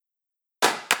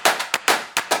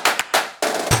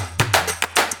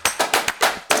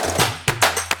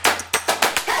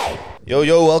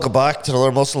Yo, welcome back to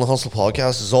another Muscle and Hustle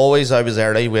podcast. As always, I was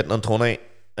early waiting on Tony.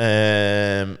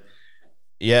 Getting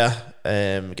a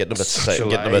bit sick,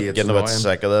 getting a bit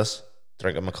sick of this.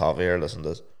 Drinking my coffee here, listen to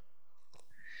this.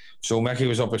 So Mickey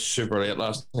was up super late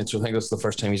last night, so I think that's the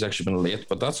first time he's actually been late,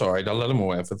 but that's all right. I'll let him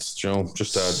away if it's,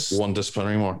 just one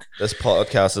disciplinary mark. This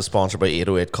podcast is sponsored by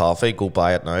 808 Coffee. Go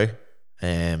buy it now.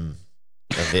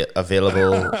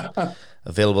 Available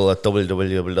at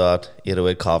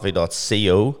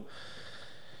www.808coffee.co.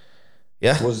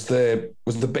 Yeah. Was the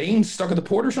bean stuck at the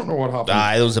port or something, or what happened?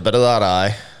 There was a bit of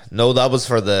that. No, that was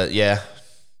for the Yeah.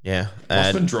 Must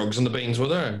have been drugs in the beans, were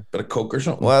there? A bit of coke or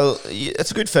something? Well, it's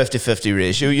a good 50-50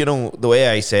 ratio. You know, the way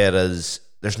I say it is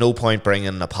there's no point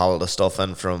bringing a pallet of stuff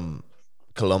in from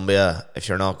Colombia if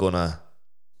you're not going to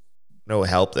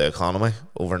help the economy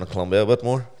over in Colombia a bit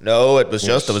more. No, it was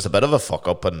just, it was a bit of a fuck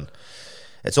up, and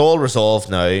it's all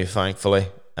resolved now, thankfully.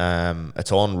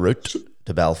 It's en route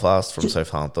to Belfast from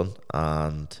Southampton,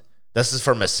 and this is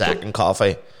for my second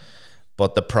coffee.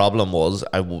 But the problem was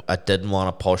I didn't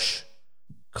want to push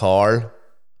Carl,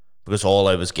 because all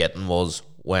I was getting was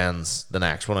when's the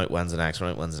next one out.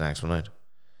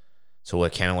 So I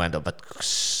kind of went a bit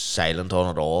silent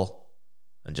on it all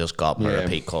and just got my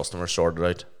repeat customer sorted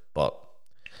out. But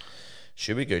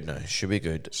should be good now. Should be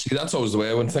good. See, that's always the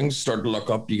way. When things start to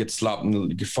look up, you get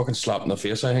fucking slapped in the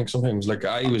face, I think, sometimes. Like,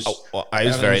 I was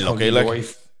very lucky.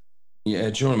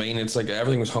 Yeah, do you know what I mean? It's like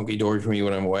everything was hunky-dory for me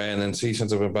when I'm away, and then since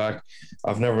I've been back,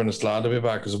 I've never been as glad to be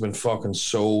back, because I've been fucking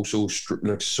so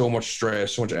much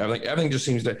stress, so much everything just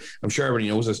seems to, I'm sure everybody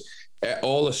knows this,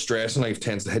 all the stress in life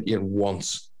tends to hit you at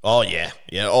once. Oh yeah.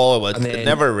 It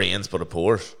never rains but it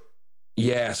pours.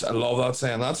 Yes, I love that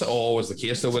saying. That's always the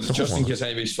case, though. But just in case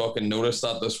anybody's fucking noticed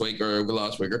that this week or over the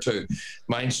last week or two,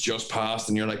 mine's just passed,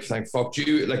 and you're like, thank fuck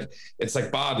you. Like, it's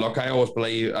like bad luck. I always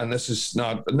believe, and this is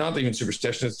not even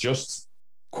superstition. It's just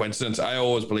coincidence. I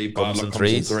always believe bad luck comes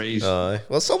in threes.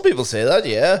 Well, some people say that,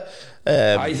 yeah.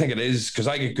 I think it is, because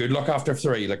I get good luck after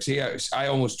three. Like, see, I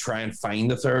almost try and find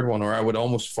the third one, or I would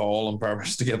almost fall on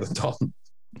purpose to get it done.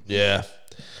 Yeah,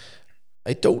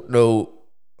 I don't know.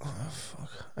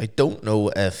 I don't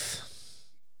know if...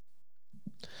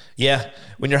 Yeah,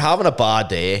 when you're having a bad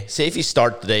day, say if you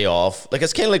start the day off, like,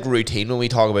 it's kind of like routine when we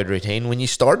talk about routine. When you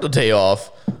start the day off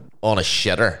on a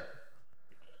shitter,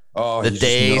 the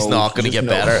day's not going to get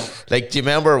better. Like, do you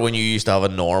remember when you used to have a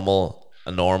normal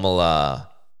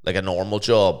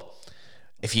job?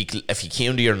 If you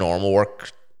came to your normal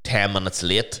work 10 minutes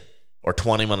late or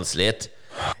 20 minutes late,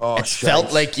 it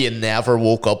felt like you never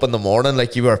woke up in the morning,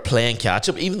 like you were playing catch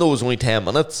up, even though it was only 10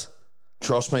 minutes.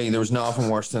 Trust me, there was nothing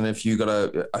worse than if you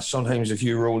got sometimes if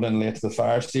you rolled in late to the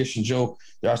fire station, Joe,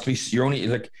 there has to be, you're only,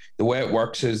 like, the way it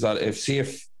works is that if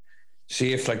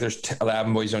like there's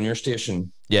 11 boys on your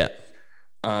station, yeah,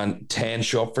 and 10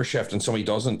 show up for shift and somebody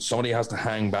doesn't, somebody has to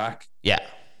hang back. Yeah.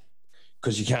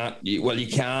 Because you can,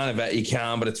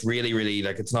 but it's really, really,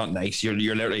 like, it's not nice. You're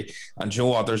literally, and you know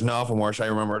what? There's nothing worse. I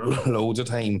remember loads of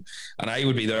time, and I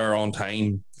would be there on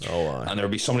time. And there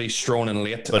would be somebody strolling in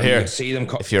late. But here, see them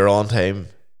if you're on time,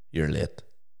 you're late.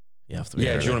 You have to be.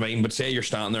 Yeah, do you know what I mean? But say you're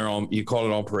standing there you call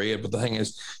it on parade. But the thing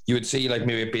is, you would see, like,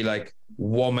 maybe it'd be like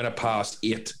 1 minute past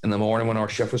 8 in the morning when our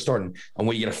shift was starting, and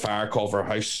we get a fire call for a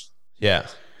house. Yeah,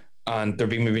 and there'd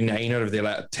be maybe 10 out of the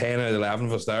 11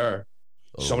 of us there.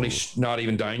 Somebody's not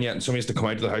even down yet, and somebody has to come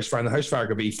out to the house fire, and the house fire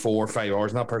could be 4 or 5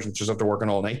 hours, and that person's just after working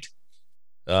all night.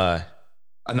 And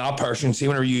that person, see,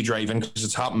 whenever you drive in, because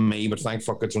it's happened to me, but thank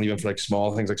fuck it's only been for like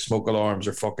small things like smoke alarms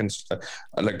or fucking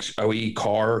like a wee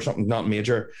car or something, not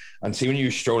major. And see, when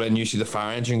you stroll in, you see the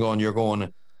fire engine going, you're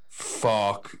going,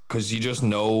 fuck, because you just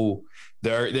know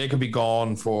they could be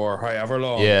gone for however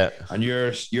long. Yeah. And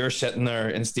you're sitting there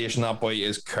in station, that boy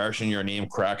is cursing your name,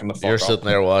 cracking the fuck You're up. sitting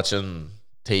there watching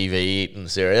TV, eating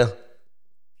cereal,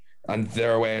 and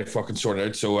they're away to fucking sort it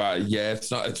out. So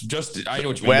it's just, I know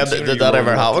what you mean. When did that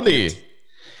ever happen to you?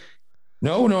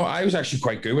 No, I was actually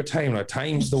quite good with time. Like,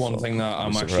 time's the one thing that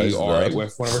I'm actually alright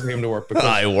with whenever I came to work. Because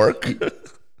I work.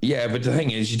 Yeah, but the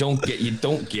thing is, you don't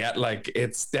get like,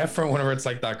 it's different whenever it's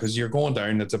like that, because you're going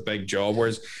down, it's a big job.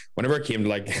 Whereas whenever it came to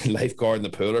like lifeguard in the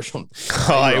pool or something,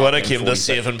 when it came to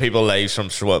saving people's lives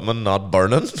from swimming, not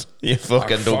burning, you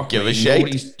fucking don't give a shit.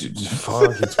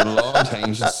 It's been a long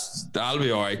time. That'll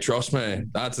be all right. Trust me,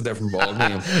 that's a different ball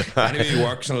game. Anybody who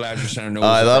works in a leisure centre knows.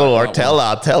 That'll work. Tell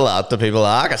that to people.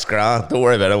 It's grand. Don't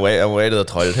worry about it. I'm way to the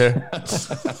toilet here.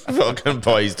 Fucking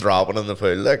boys dropping in the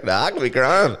pool. Like, it can be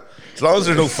grand. As long as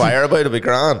there's no fire about it, it'll be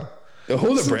grand. They'll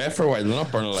hold their breath for a while. They're not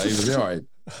burning alive. It'll be all right.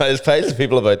 There's piles of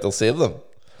people about. They'll save them.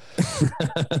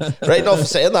 Right now,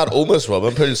 saying that, almost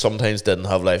swimming pools sometimes didn't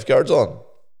have lifeguards on.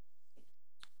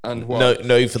 And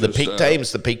no, for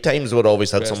the peak times would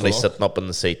always have somebody sitting up in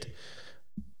the seat.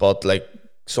 But like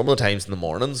some of the times in the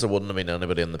mornings, there wouldn't have been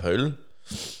anybody in the pool.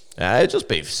 It'd just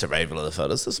be survival of the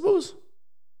fittest, I suppose.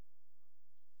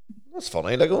 That's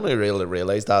funny. Like, I only really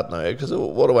realised that now because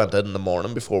what I went in the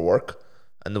morning before work,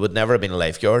 and there would never have been a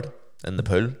lifeguard in the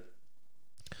pool.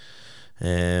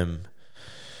 But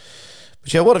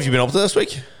yeah, what have you been up to this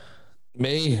week?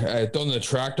 Me, I done the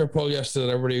tractor pull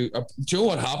yesterday. Everybody, do you know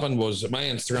what happened was my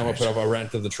Instagram I put up a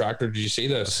rent of the tractor. Did you see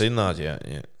this? I've seen that, yeah.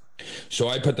 So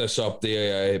I put this up.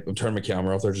 I'm turning my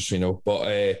camera off there just so you know.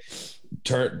 But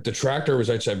the tractor was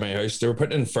outside my house. They were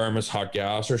putting in Firmus hot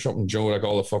gas or something, Joe, like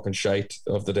all the fucking shite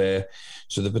of the day.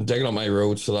 So they've been digging up my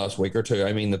roads for the last week or two.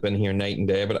 I mean, they've been here night and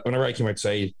day. But whenever I came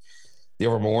outside the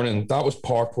other morning, that was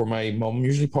parked where my mum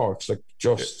usually parks, like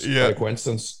just by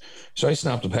coincidence. So I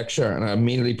snapped a picture and I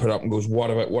immediately put up and goes, what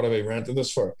have I rented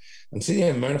this for? And see, the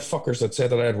amount of fuckers that said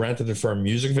that I had rented it for a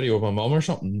music video of my mum or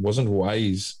something wasn't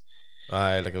wise.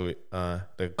 Like a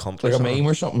meme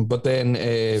or something. But then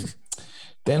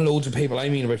loads of people, I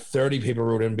mean about 30 people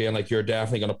wrote in being like, you're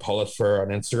definitely going to pull it for an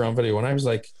Instagram video. And I was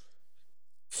like,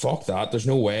 fuck that, there's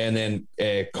no way. And then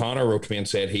Connor wrote to me and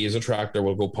said he is a tractor,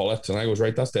 we'll go pull it. And I goes,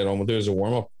 right, that's dead on, we'll do it as a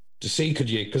warm-up to see, could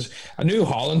you, because a New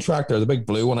Holland tractor, the big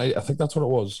blue one, I think that's what it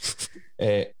was.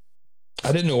 I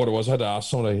didn't know what it was, I had to ask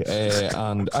somebody.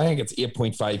 And I think it's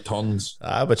 8.5 tons.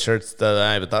 But sure,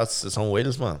 but that's its own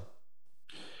wheels, man.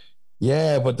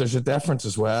 Yeah, but there's a difference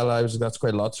as well. I was like, that's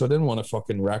quite a lot, so I didn't want to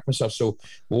fucking wreck myself. So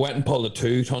we went and pulled a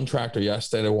 2-ton tractor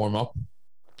yesterday to warm up.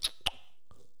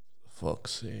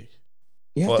 Fuck's sake.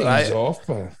 You have to ease off,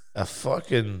 man.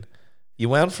 You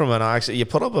went from an accident, you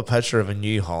put up a picture of a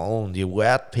New Holland, you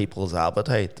whet people's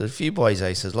appetite. There's a few boys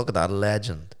I says, look at that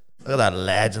legend. Look at that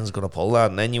legend's going to pull that.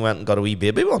 And then you went and got a wee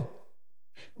baby one. It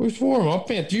was warm up,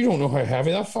 mate. You don't know how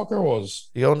heavy that fucker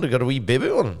was. You only got a wee baby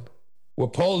one. We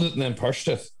pulled it and then pushed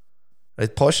it.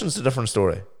 Right, pushing's a different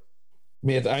story.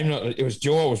 Mate, it was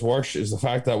Joe, what was worse is the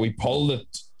fact that we pulled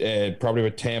it probably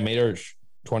about 10 metres,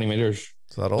 20 metres.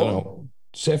 Is that all?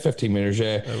 Say 15 metres,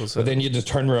 yeah. But then you just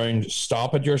turn around,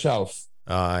 stop it yourself.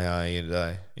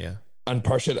 Yeah. And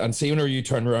push it, and see whenever you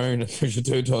turn around, there's a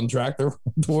 2-ton tractor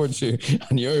towards you,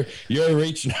 and you're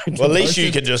reaching out. Well, at least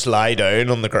you can just lie down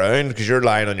on the ground because you're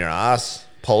lying on your ass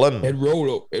pulling. It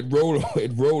roll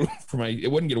for my.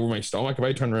 It wouldn't get over my stomach if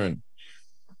I turn around.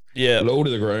 Yeah, low to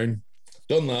the ground.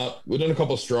 Done that. We've done a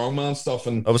couple of strongman stuff,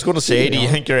 and I was going to say, do you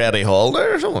think you're Eddie Hall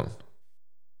there or something?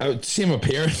 Same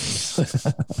appearance.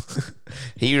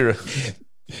 Here.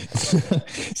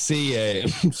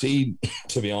 See,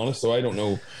 to be honest though, I don't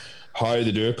know how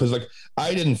they do it, because like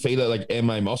I didn't feel it like in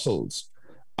my muscles.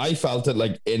 I felt it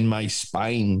like in my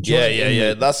spine.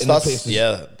 Yeah. That's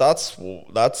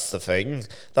the thing.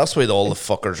 That's why all the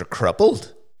fuckers are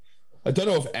crippled. I don't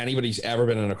know if anybody's ever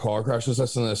been in a car crash who's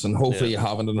listening to this, and hopefully you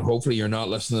haven't, and hopefully you're not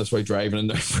listening to this while driving and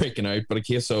they're freaking out. But a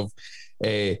case of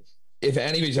if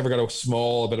anybody's ever got a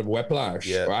small bit of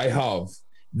whiplash, I have.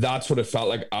 That's what it felt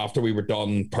like after we were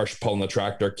done pulling the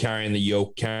tractor, carrying the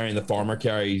yoke, carrying the farmer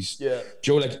carries. Yeah.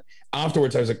 Joe, like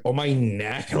afterwards, I was like, oh, my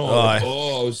neck and all. I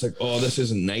was like, oh, this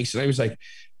isn't nice. And I was like,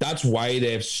 that's why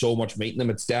they have so much meat in them.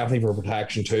 It's definitely for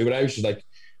protection too. But I was just like,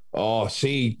 oh,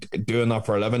 see, doing that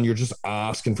for a living, you're just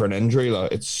asking for an injury.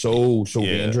 Like, it's so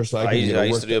dangerous. Like, I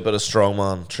used to do a bit of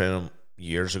strongman training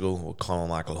years ago with Conor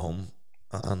McElhone,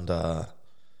 and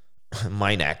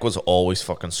my neck was always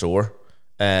fucking sore.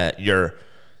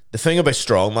 The thing about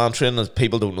strongman training is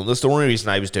people don't know this. The only reason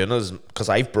I was doing it is because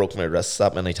I've broke my wrists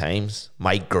that many times.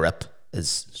 My grip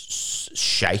is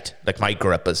shite. Like, my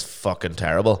grip is fucking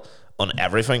terrible on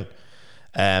everything.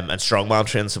 And strongman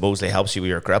training supposedly helps you with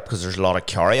your grip because there's a lot of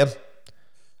carrying.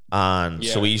 And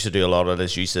so we used to do a lot of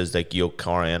this uses like yoke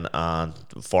carrying and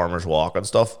farmer's walk and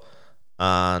stuff.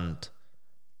 And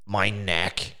my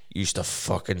neck used to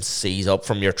fucking seize up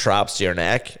from your traps to your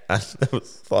neck. And it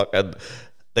was fucking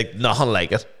like nothing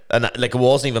like it. And like, it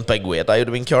wasn't even big weight I would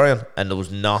have been carrying, and there was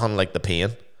nothing like the pain.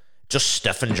 Just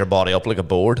stiffened your body up like a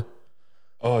board.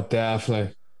 Oh,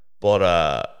 definitely. But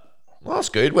well, that's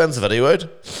good. When's the video out?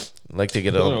 I'd like to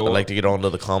get onto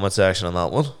the comment section on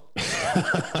that one.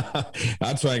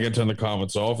 That's why I get to turn the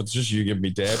comments off. It's just you giving me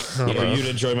dead. You'd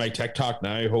enjoy my TikTok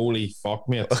now. Holy fuck,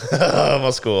 mate.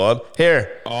 Must go on.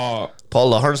 Here. Paul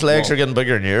Lahern's legs are getting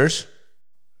bigger than yours.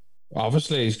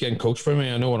 Obviously, he's getting coached by me.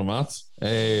 I know what I'm at.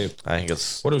 I think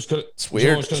it's weird. It's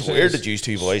weird that you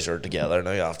two boys are together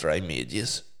now after I made you.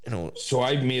 So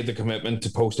I've made the commitment to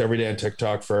post every day on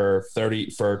TikTok till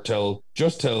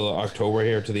October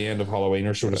here, to the end of Halloween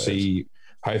or so, to see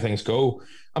how things go.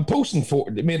 I'm posting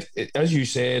as you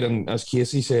said, and as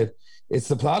Casey said, it's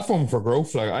the platform for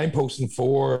growth. Like I'm posting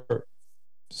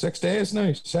 6 days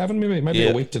now, 7 maybe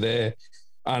a week today,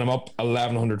 and I'm up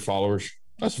 1,100 followers.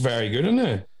 That's very good, isn't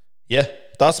it? Yeah,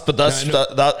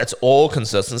 that it's all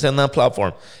consistency in that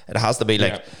platform. It has to be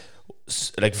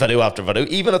like video after video,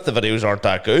 even if the videos aren't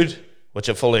that good, which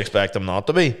I fully expect them not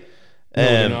to be. No,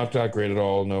 they're not that great at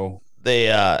all. No,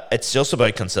 it's just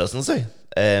about consistency.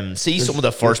 Some of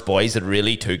the first boys that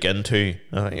really took into.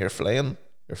 You're flying.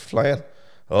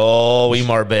 Oh, we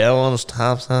Marbella on his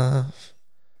taps half.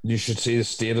 You should see the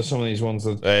state of some of these ones.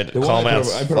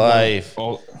 Comments 5.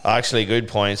 Actually, good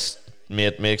points.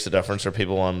 Mate, makes a difference for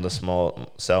people on the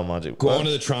small cell magic. Go on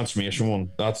to the transformation one.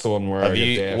 That's the one where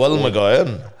Will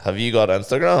McGowan, have you got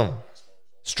Instagram?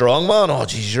 Strongman? Oh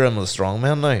jeez, you're in with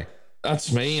Strongman now.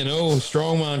 That's me,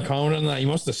 Strongman commenting that. You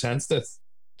must have sensed it.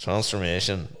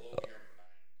 Transformation.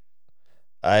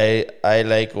 I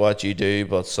like what you do,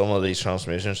 but some of these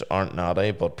transformations aren't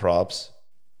naughty, but props.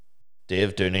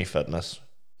 Dave Dooney Fitness.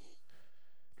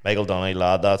 Michael Donny,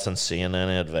 lad, that's insane.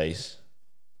 Any advice?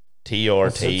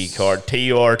 TRT card.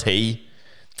 TRT.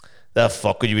 The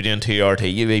fuck would you be doing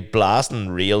TRT? You'd be blasting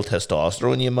real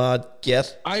testosterone, you mad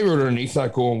get. I wrote underneath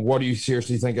that going, what do you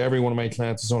seriously think? Every one of my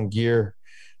clients is on gear.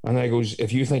 And I goes,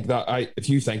 if you think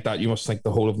that, you must think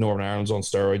the whole of Northern Ireland's on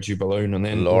steroids, you balloon. And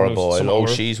then Laura Boyle,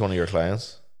 she's one of your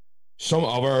clients. Some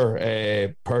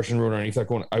other person wrote underneath that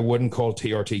going, I wouldn't call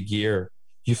TRT gear.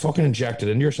 You fucking inject it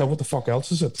into yourself. What the fuck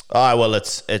else is it? Well,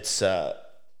 it's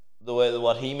the way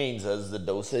what he means is the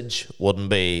dosage wouldn't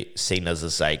be seen as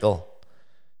a cycle.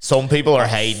 Some people are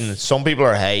hiding. It's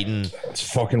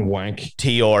fucking wank.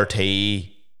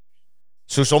 TRT.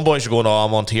 So some boys are going,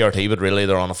 I'm on TRT, but really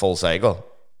they're on a full cycle.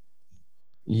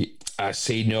 I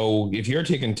see. No, if you're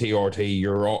taking TRT,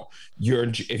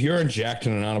 if you're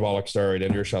injecting an anabolic steroid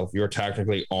into yourself, you're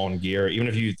technically on gear. Even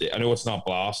if I know it's not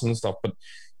blasting and stuff, but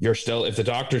you're still. If the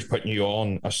doctor's putting you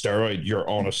on a steroid, you're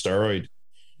on a steroid.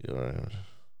 Right.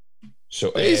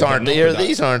 So these aren't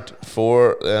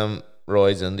for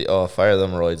roids indie. Oh, fire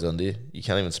them roids indie. You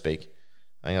can't even speak.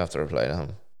 I'm gonna have to reply to him.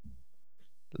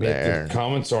 The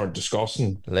comments are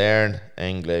disgusting. Learn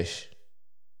English,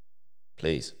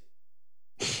 please.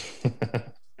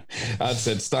 That's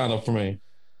it. Stand up for me.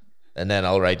 And then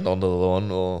I'll write under the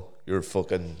one. Oh, you're a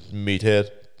fucking meathead.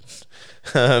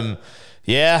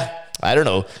 Yeah, I don't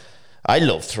know. I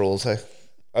love trolls.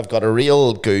 I've got a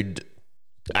real good.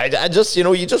 I just,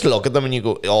 you just look at them and you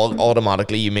go,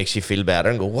 automatically it makes you feel better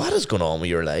and go, what is going on with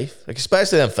your life? Like,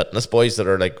 especially them fitness boys that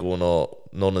are like going, oh,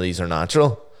 none of these are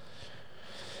natural.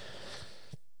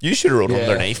 You should have wrote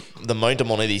underneath, the amount of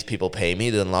money these people pay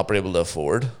me, they'll not be able to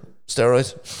afford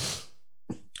steroids.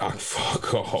 Oh,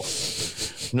 fuck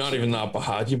off. Not even that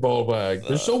bad, you ball bag.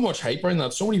 There's so much hype around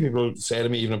that. So many people say to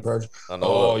me, even in person, I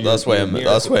know, that's why I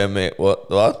make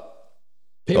what?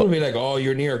 People be like, "Oh,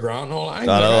 you're near Grant and all."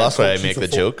 That's why I make the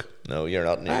joke. No, you're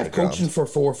not near. I have coaching for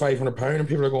 £400 or £500, and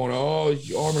people are going, "Oh,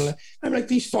 I'm like,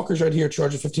 these fuckers right here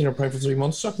charging £1,500 for 3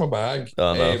 months. Suck my bag."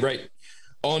 Oh, no. Right.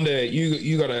 On the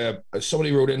you got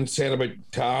somebody wrote in saying about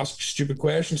to ask stupid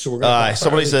questions. So we're going.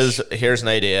 Somebody says, "Here's an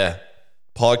idea: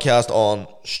 podcast on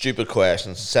stupid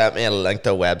questions." Sent me a link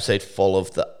to a website full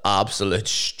of the absolute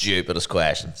stupidest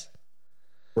questions.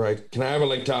 Right. Can I have a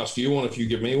link to ask you one if you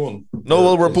give me one? No,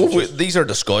 well, we're both. These are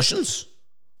discussions.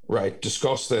 Right.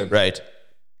 Discuss then. Right.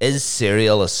 Is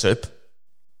cereal a soup?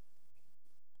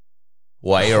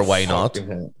 Why or why not?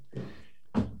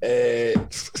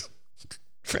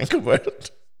 Think about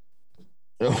it.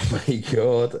 Oh my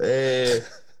god.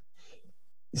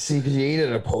 See, because you eat it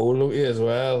in a pole, don't you, as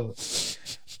well?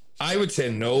 I would say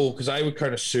no, because I would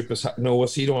kind of soup as no.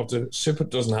 So you don't have to soup. It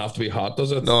doesn't have to be hot,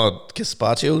 does it? No,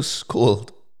 gazpacho's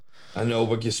cold. I know,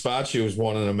 but gazpacho is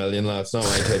 1 in a million. That's not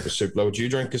my type of soup. Would you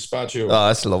drink gazpacho? Oh,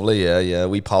 that's lovely. Yeah.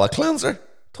 We palate cleanser,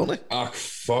 Tony. Oh,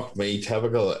 fuck me,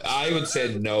 typical. I would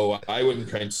say no. I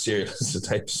wouldn't count cereal as a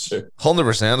type of soup.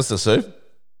 100% it's a soup.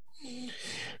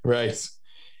 Right.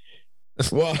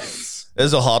 What?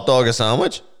 Is a hot dog a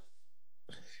sandwich?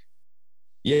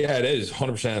 Yeah, it is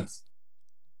 100%.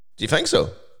 Do you think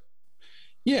so?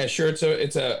 Yeah, sure.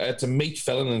 It's a meat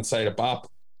filling inside a bap.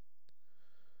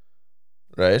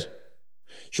 Right.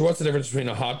 Sure. What's the difference between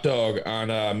a hot dog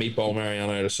and a meatball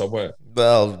Mariana out of Subway?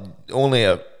 Well, only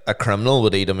a criminal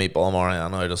would eat a meatball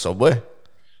Mariana out of Subway.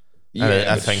 Yeah,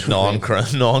 I think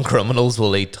non-criminals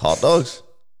will eat hot dogs.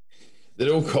 They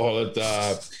don't call it. Do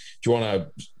you want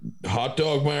a hot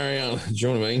dog Mariana? Do you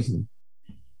know what I mean?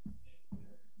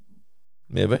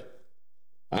 Maybe.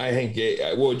 I think.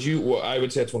 I would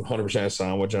say it's 100% a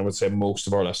sandwich. I would say most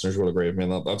of our listeners will agree with me.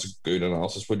 And that's a good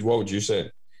analysis. But what would you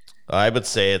say? I would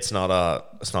say it's not a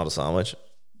sandwich.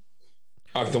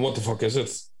 Then what the fuck is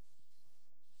it?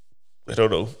 I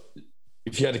don't know.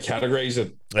 If you had to categorize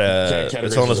it,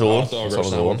 it's on its own.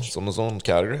 It's on its own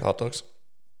category. Hot dogs.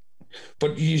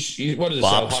 But you what is it?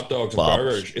 Sell hot dogs and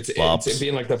burgers. It's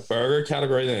being like the burger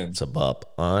category then. It's a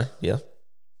bop. Yeah.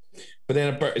 But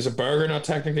then is a burger not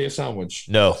technically a sandwich?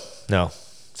 No.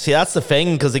 See, that's the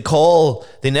thing, because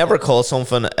they never call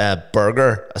something a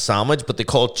burger a sandwich, but they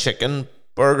call chicken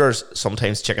burgers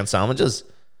sometimes chicken sandwiches,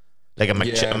 like a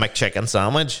McChicken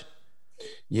sandwich.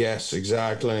 Yes,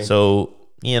 exactly. So,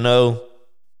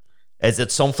 is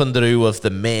it something to do with the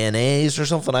mayonnaise or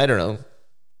something? I don't know.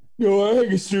 I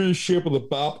think it's through the shape of the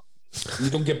bop. You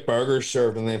don't get burgers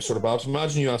served in them sort of bops.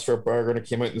 Imagine you asked for a burger and it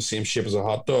came out in the same shape as a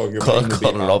hot dog. Cut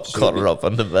it up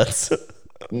into bits.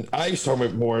 I was talking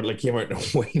about more like came out in a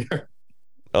wiener.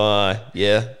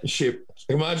 Yeah. Shape.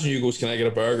 Imagine you goes, can I get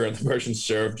a burger? And the person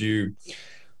served you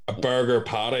a burger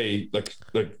patty, like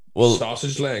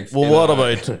sausage length. Well,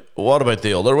 what about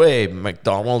the other way?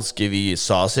 McDonald's give you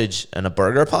sausage and a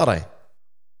burger patty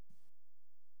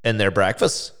in their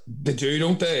breakfast. They do,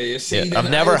 don't they? See, I've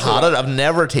never had it. I've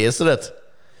never tasted it.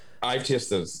 I've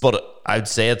tasted it, but I'd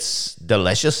say it's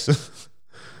delicious.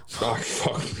 Oh,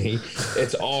 fuck me!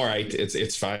 It's all right.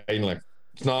 It's fine. Like,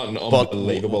 it's not an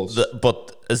unbelievable.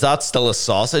 But is that still a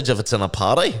sausage if it's in a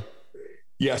patty?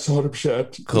 Yes,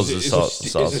 100%. Because is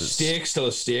a steak still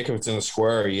a steak if it's in a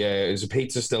square? Yeah. Is a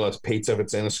pizza still a pizza if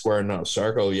it's in a square, not a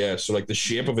circle? Yeah. So like the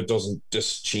shape of it doesn't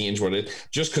just change what it.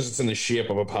 Just because it's in the shape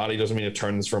of a patty doesn't mean it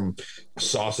turns from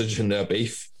sausage into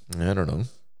beef. I don't know.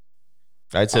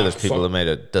 I'd say there's people that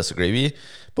might disagree with you,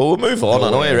 but we'll move on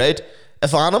anyway, right?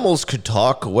 If animals could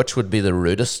talk, which would be the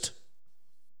rudest?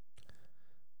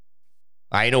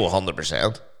 I know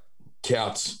 100%.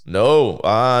 Cats. No,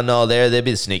 they'd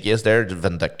be the sneakiest. They're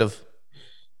vindictive.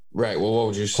 Right. Well, what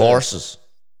would you say? Horses.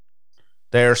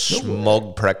 They're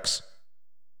smug pricks.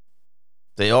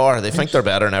 They are. They think they're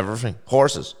better than everything.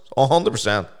 Horses,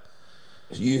 100%.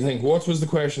 You think? What was the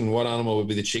question? What animal would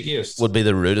be the cheekiest? Would be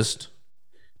the rudest.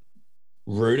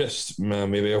 Rudest,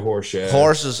 man. Maybe a horse. Yeah.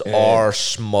 Horses are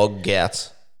smug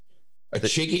gets.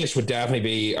 Cheekiest would definitely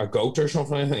be a goat or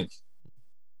something, I think.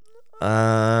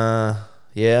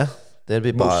 Yeah. They'd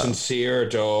be most sincere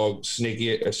dog,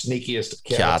 sneakiest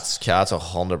cats. Cats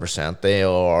 100%. They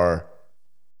are.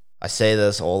 I say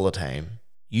this all the time.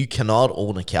 You cannot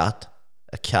own a cat.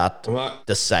 A cat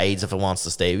decides if it wants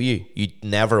to stay with you. You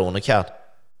never own a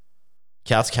cat.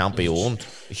 Cats can't be owned.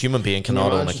 A human being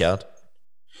cannot own a cat.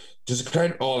 Does it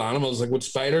count all animals? Like, would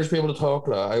spiders be able to talk?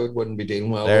 Like, I wouldn't be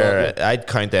dealing well with that. I'd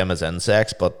count them as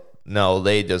insects, but no,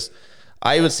 they just.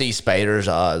 I would see spiders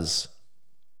as.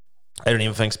 I don't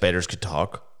even think spiders could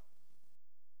talk.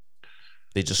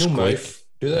 They just squeak.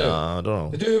 Do they? No, I don't know.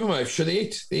 They do have a mouth. Sure,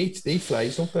 they eat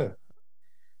flies, don't they?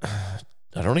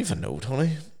 I don't even know,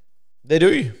 Tony. They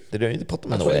do. They put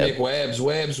them in the web. They make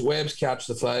webs catch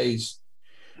the flies,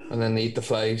 and then they eat the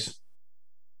flies.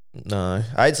 No,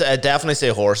 I'd definitely say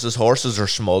horses. Horses are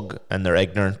smug and they're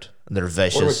ignorant and they're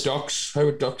vicious. What about ducks? How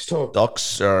would ducks talk?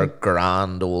 Ducks are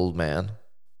grand old men.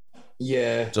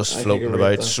 Yeah, just floating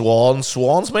about.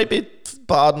 Swans might be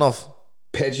bad enough.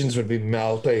 Pigeons would be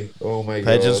melty. Oh my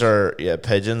god.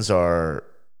 Pigeons are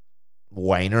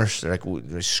whiners. They're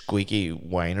like squeaky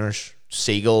whiners.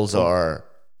 Seagulls are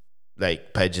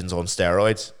like pigeons on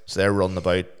steroids. So they're running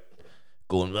about,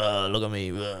 going, "Look at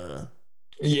me."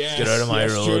 Yes, get out of my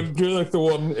road. You're like the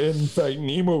one in Finding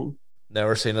Nemo.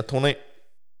 Never seen it, Tony.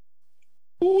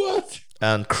 What?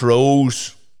 And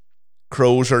crows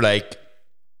are like.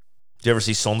 Do you ever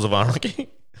see Sons of Anarchy?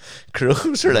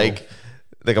 Crows are like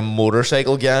a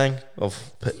motorcycle gang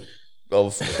of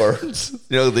birds.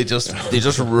 They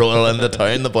just roll into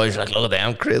town. The boys are like, look at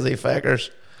them crazy fuckers.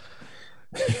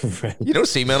 Right. You don't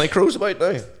see many crows about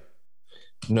now.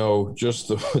 No, just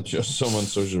some on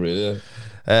social media.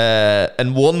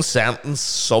 In one sentence,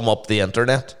 sum up the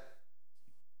internet.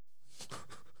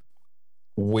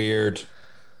 Weird.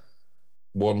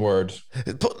 One word.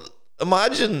 But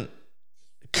imagine.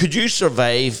 Could you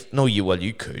survive? No,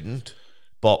 you couldn't.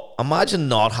 But imagine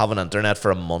not having internet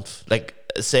for a month. Like,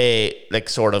 say, like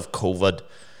sort of COVID,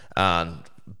 and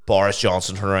Boris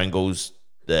Johnson turns around and goes,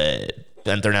 the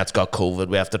internet's got COVID,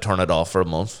 we have to turn it off for a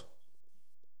month.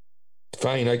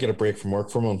 Fine, I get a break from work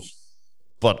for a month.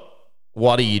 But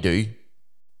what do you do?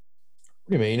 What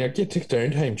do you mean? I'd take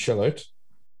downtime, chill out.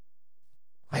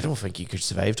 I don't think you could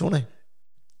survive, Tony.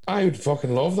 I would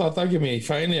fucking love that. That'd give me,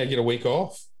 finally, I get a week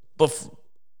off. But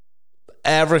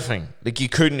everything. Like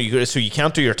so you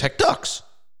can't do your TikToks.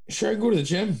 Sure, go to the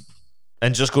gym.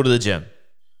 And just go to the gym.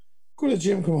 Go to the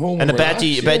gym, come home. And I bet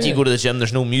you go to the gym,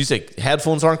 there's no music.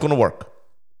 Headphones aren't going to work.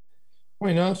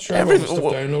 Why not? Sure, I have stuff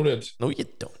downloaded. No, you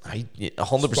don't. 100%.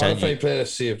 Spotify playlist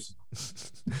saved.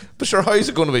 But sure, how is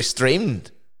it going to be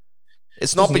streamed?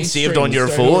 It's not been saved on your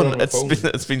phone.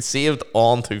 It's been saved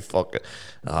onto fucking.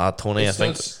 Tony, I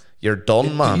think you're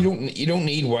done, man. You don't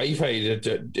need Wi-Fi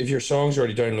if your song's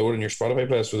already downloaded in your Spotify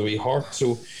playlist with a wee heart.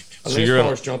 So unless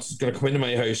Boris Johnson's going to come into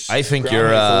my house, I think you're.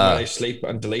 When I sleep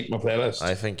and delete my playlist.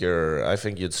 I think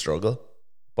you'd struggle.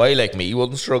 Boy like me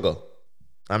wouldn't struggle.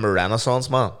 I'm a Renaissance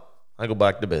man. I go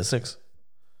back to basics.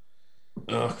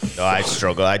 No, I'd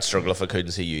struggle. I'd struggle if I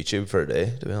couldn't see YouTube for a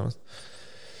day, to be honest.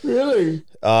 Really?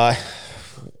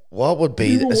 What would be?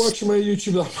 You don't watch my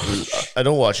YouTube that much. I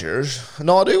don't watch yours.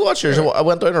 No, I do watch yours. Yeah. I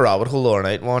went down a rabbit hole the other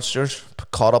night and watched yours.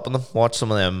 Caught up in them. Watched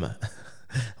some of them.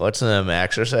 Watched some of them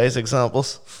exercise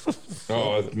examples.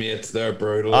 Oh, mate, they're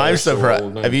brutal. I'm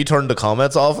surprised. Have you turned the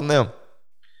comments off on them?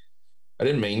 I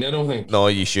didn't mean that, I don't think. No,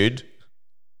 you should.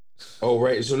 Oh,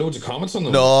 right. Is there loads of comments on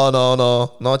them?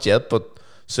 No. Not yet, but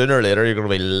sooner or later you're going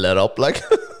to be lit up like.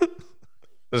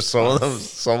 There's some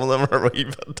of them are a wee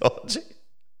bit dodgy.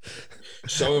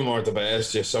 Some of them aren't the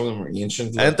best. Yeah, some of them are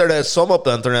ancient. Like. Internet. Sum up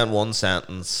the internet in one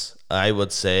sentence. I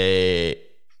would say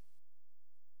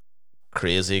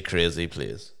crazy,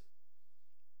 please.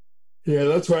 Yeah,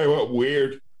 that's why I went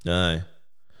weird. Aye.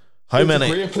 It's a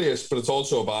great place, but it's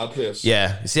also a bad place.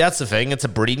 Yeah. You see, that's the thing. It's a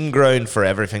breeding ground for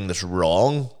everything that's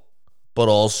wrong, but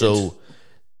also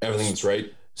everything that's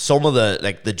right. Some of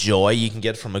the joy you can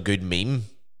get from a good meme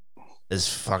is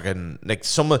fucking like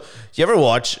you ever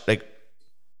watch do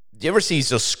you ever see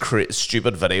just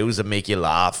stupid videos that make you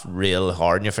laugh real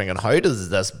hard and you're thinking, how does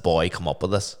this boy come up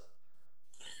with this?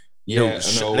 Yeah,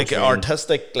 I know, like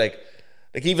artistic, like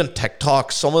even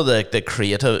TikTok, some of the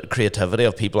creativity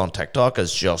of people on TikTok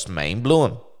is just mind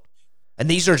blowing. And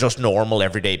these are just normal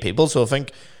everyday people. So I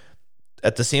think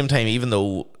at the same time, even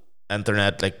though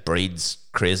internet breeds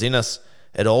craziness,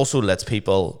 it also lets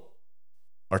people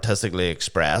artistically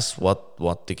express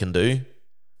what they can do.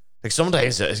 Like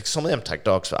sometimes some of them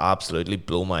TikToks absolutely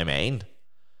blow my mind,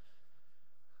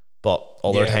 but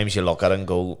other times you look at it and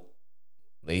go,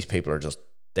 these people are just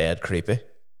dead creepy.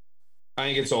 I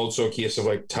think it's also a case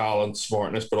of talent,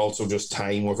 smartness, but also just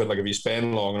time with it. Like if you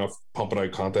spend long enough pumping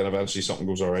out content, eventually something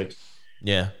goes all right.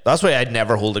 Yeah, that's why I'd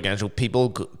never hold against you.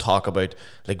 People talk about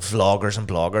vloggers and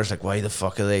bloggers, why the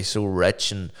fuck are they so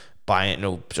rich and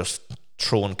buying, just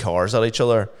throwing cars at each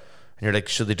other, and you're like,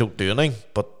 should they don't do anything?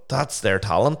 But that's their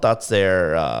talent. That's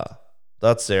their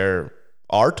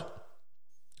art,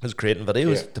 is creating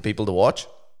videos to people to watch.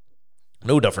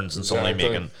 No difference in somebody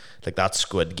making that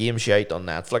Squid Game shit on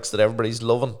Netflix that everybody's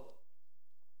loving.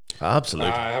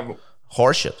 Absolute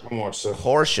horseshit.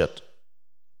 Horseshit.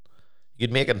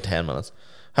 You'd make it in 10 minutes.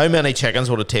 How many chickens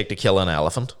would it take to kill an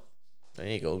elephant? There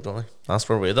you go, Johnny. That's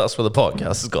where the podcast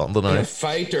has gone tonight. A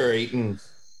fight or eating?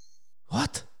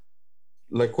 What?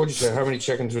 What'd you say? How many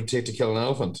chickens would it take to kill an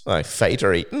elephant? Fight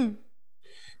or eating?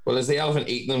 Well, is the elephant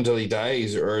eating them till he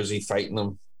dies, or is he fighting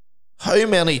them? How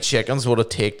many chickens would it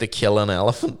take to kill an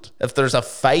elephant? If there's a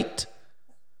fight,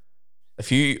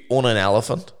 if you own an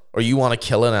elephant or you want to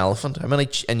kill an elephant, how many?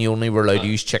 And you only were allowed to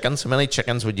use chickens. How many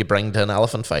chickens would you bring to an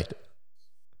elephant fight?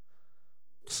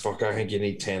 Fuck, I think you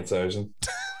need 10,000.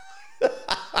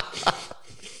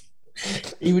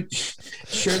 He would.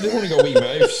 Sure, they only got wee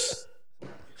mouths.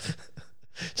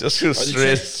 Just go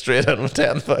straight in with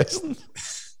 10,000.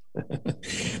 All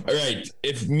right,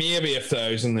 if maybe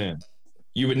 1,000 then.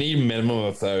 You would need minimum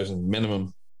 1,000.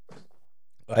 Minimum.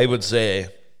 I would say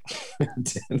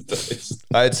 10,000.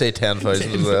 I'd say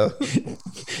 10,000 as well.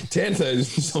 10,000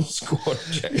 some squad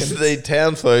chickens. They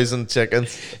 10,000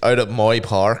 chickens out at Moy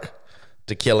Park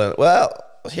to kill it. Well,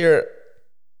 here,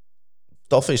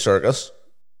 Duffy Circus.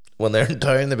 When they're in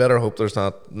town, they better hope there's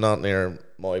not near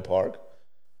Moy Park.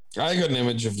 I got an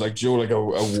image of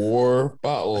a war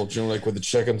battle, with the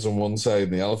chickens on one side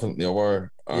and the elephant on the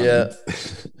other. Yeah,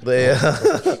 they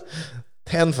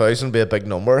 10,000 be a big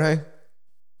number, hey.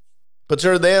 But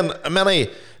sure, then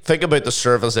think about the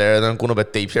surface area. Then I'm going a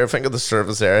bit deep here. Think of the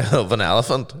surface area of an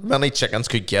elephant. How many chickens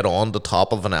could get on the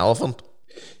top of an elephant?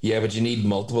 Yeah, but you need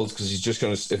multiples because he's just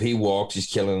gonna. If he walks, he's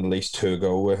killing at least 2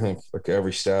 go. I think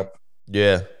every step.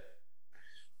 Yeah.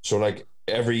 So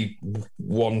every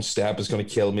one step is going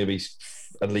to kill maybe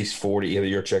at least 40 of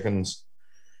your chickens.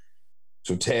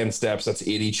 So 10 steps, that's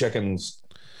 80 chickens.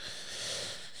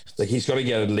 He's going to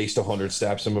get at least 100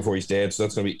 steps in before he's dead. So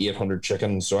that's going to be 800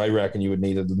 chickens. So I reckon you would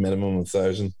need a minimum of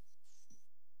 1,000.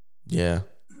 Yeah.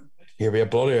 It'd be a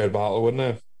bloody old battle, wouldn't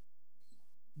it?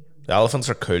 The elephants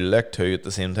are cool, too, at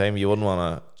the same time. You wouldn't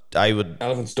want to...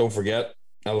 Elephants don't forget.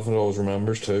 Elephant always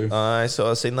remembers too. I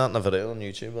seen that in a video on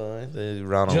YouTube. They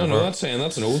ran over. Do you know that saying?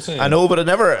 That's an old saying. I know, but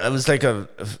it was like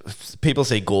people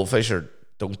say goldfish or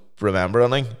don't remember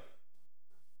anything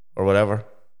or whatever.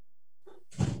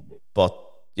 But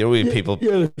you know, people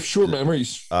short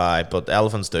memories. But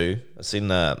elephants do. I seen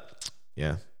the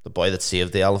boy that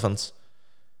saved the elephants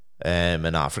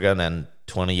in Africa, and then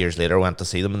 20 years later went to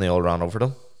see them, and they all ran over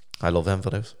them. I love them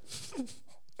videos.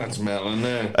 That's melon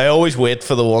there. I always wait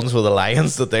for the ones with the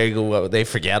lions that they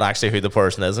forget actually who the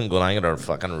person is and go, I'm gonna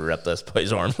fucking rip this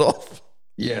boy's arms off.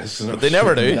 Yes, but they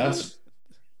never do.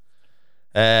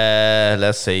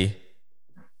 Let's see.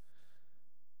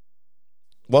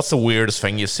 What's the weirdest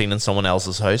thing you've seen in someone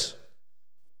else's house?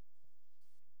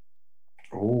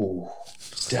 Oh,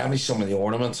 definitely some of the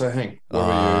ornaments, I think.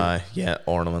 Yeah,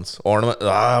 ornaments.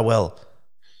 Well,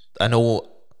 I know.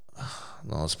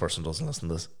 No, this person doesn't listen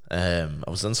to this. I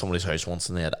was in somebody's house once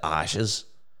and they had ashes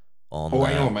on.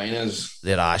 I know what mine is. They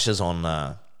had ashes on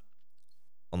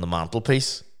the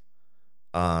mantelpiece,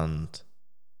 and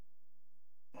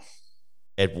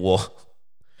it was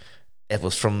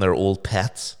from their old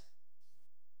pets.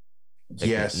 Like,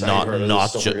 yes,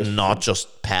 not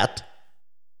just pets.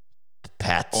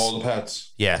 All the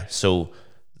pets. Yeah, so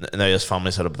now this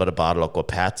family's had a bit of bad luck with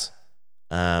pets.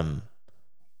 And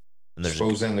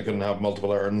suppose then they couldn't have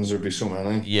multiple urns, there'd be so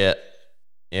many. Yeah.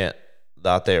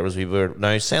 That there was weird.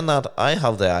 Now, saying that, I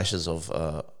have the ashes of,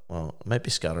 well, it might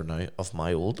be scattered now, of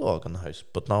my old dog in the house,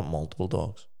 but not multiple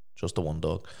dogs, just the one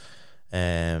dog.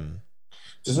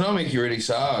 Does it not make you really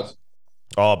sad?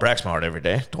 Oh, it breaks my heart every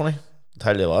day, Tony. I'll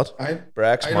tell you what.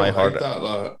 Breaks my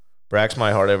heart. Breaks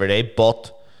my heart every day,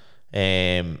 but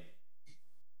I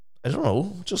don't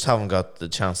know, just haven't got the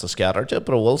chance to scatter it yet,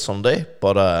 but I will someday.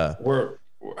 But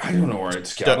I don't know where I'd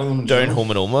scatter them. Down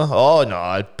home in Oma. Oh no,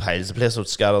 I'd piles the place. I'd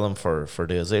scatter them for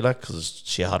Daisy, like, because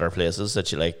she had her places that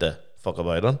she liked to fuck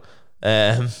about on.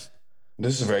 This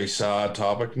is a very sad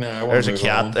topic now. There's a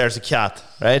cat. There's a cat,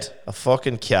 right? A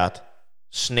fucking cat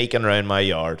sneaking around my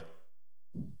yard.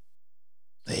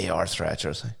 They are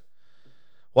treacherous.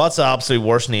 What's the absolute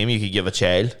worst name you could give a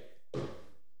child?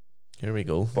 Here we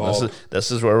go.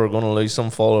 This is where we're going to lose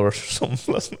some followers, some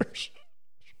listeners.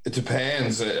 It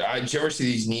depends. Do you ever see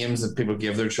these names that people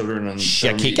give their children and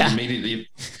Shakika? Immediately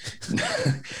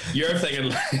you're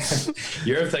thinking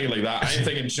like that. I'm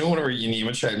thinking, you know, whenever you name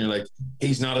a child and you're like,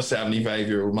 he's not a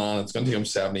 75-year-old man, it's going to take him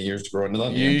 70 years to grow into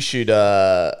that. You should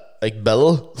like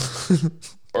Bill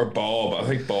or Bob. I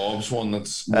think Bob's one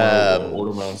that's more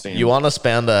older man's name. You want to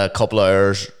spend a couple of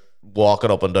hours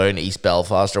walking up and down East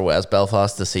Belfast or West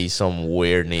Belfast to see some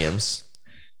weird names.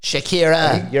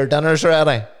 Shakira, your dinner's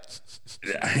ready.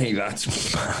 I think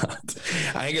that's mad.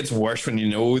 I think it's worse when you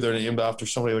know they're named after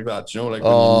somebody like that. You know, like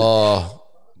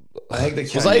I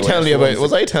think was I telling you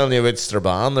about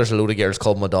Strabane? There's a load of girls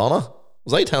called Madonna.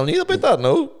 Was I telling you about that?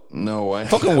 No.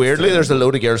 Fucking weirdly, there's a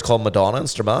load of girls called Madonna in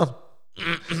Strabane.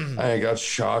 I think that's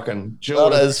shocking.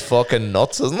 That is fucking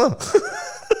nuts, isn't it?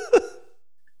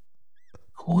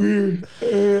 Weird.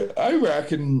 I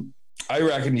reckon.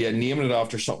 Yeah, naming it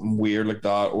after something weird like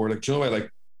that, or like, do you know why,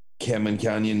 like, Kim and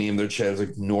Kanye named their child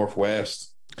like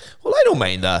Northwest? Well, I don't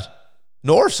mind that.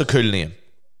 North's a cool name.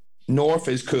 North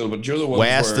is cool, but you're the one.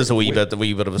 West is a wee bit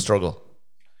of a struggle.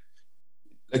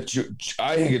 Like,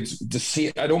 I think it's the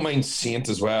Saint. I don't mind Saint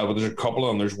as well, but there's a couple of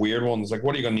them. There's weird ones. Like,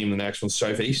 what are you going to name the next one?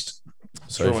 Southeast.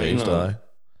 Southeast, or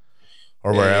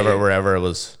wherever it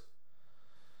was.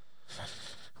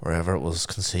 Wherever it was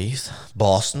conceived.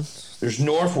 Boston. There's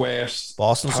Northwest.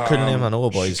 Boston's a cool name. I know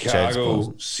a boy's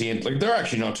Chicago, Saint. Like, they're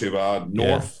actually not too bad.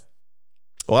 North.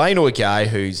 Yeah. Well, I know a guy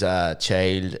whose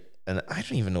child, and I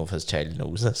don't even know if his child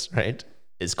knows this, right?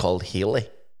 Is called Haley.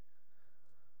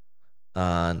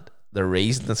 And the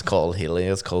reason it's called Haley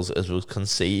is because it was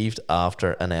conceived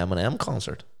after an Eminem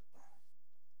concert.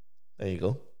 There you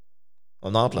go.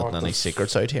 I'm not letting any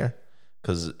secrets out here.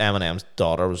 Because Eminem's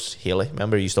daughter was Haley.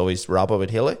 Remember, he used to always rap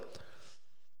about Haley?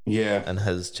 Yeah. And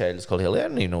his child is called Haley. I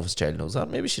don't even know if his child knows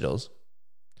that. Maybe she does.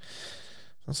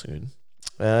 That's good.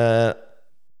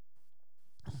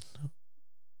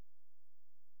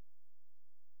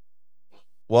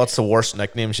 What's the worst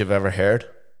nicknames you've ever heard?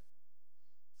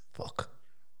 Fuck.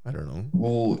 I don't know.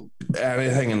 Well,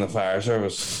 anything in the fire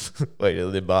service. Wait, are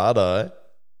they bad,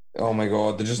 Oh my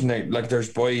God. They just, like,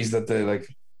 there's boys that they, like,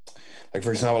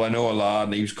 for example, I know a lad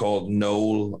and he was called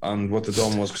Noel, and what they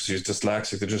done was, because he was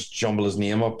dyslexic, they just jumble his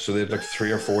name up, so they had like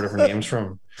 3 or 4 different names for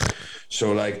him.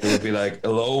 So like they would be like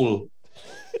Lol,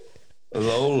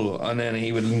 and then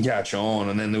he wouldn't catch on,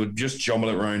 and then they would just jumble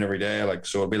it around every day, like,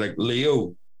 so it'd be like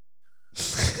Leo.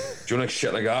 Do Do you know, like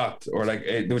shit like that? Or like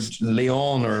it was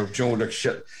Leon or Joe, like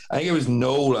shit. I think it was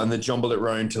Noel and they jumbled it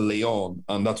round to Leon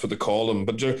and that's what they call him.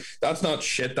 But that's not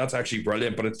shit. That's actually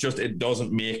brilliant. But it's just, it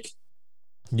doesn't make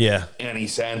any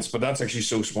sense. But that's actually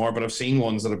so smart. But I've seen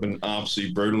ones that have been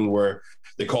absolutely brutal where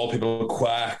they call people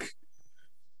Quack,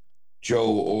 Joe,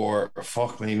 or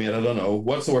fuck me, mate. I don't know.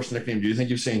 What's the worst nickname do you think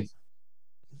you've seen?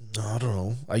 I don't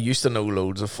know. I used to know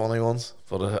loads of funny ones,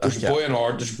 but there's a boy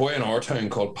in our town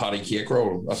called Paddy Cake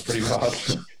Roll. That's pretty bad.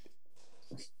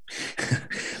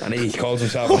 And he calls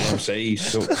himself an MC.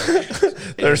 So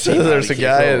there's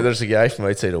a guy from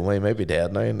outside of me, maybe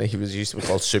dead now, and he used to be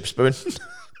called Soup Spoon.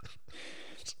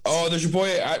 Oh, there's a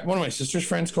boy. One of my sister's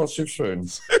friends called Soup Spoon.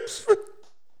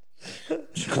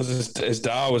 Because his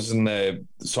dad was in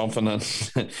something, and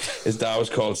his dad was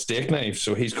called Steak Knife,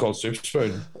 so he's called Soup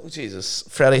Spoon. Oh Jesus,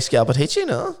 Freddie Scappaticci,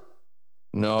 no?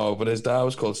 No, but his dad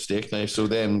was called Steak Knife, so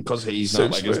then because he's not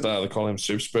like his dad, they call him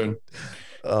Soup Spoon.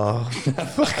 Oh,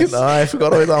 fucking I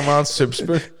forgot about that man, Soup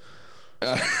Spoon.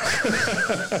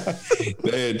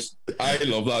 I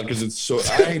love that because it's so.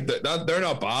 They're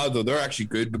not bad though; they're actually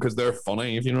good because they're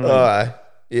funny. If you know what I mean.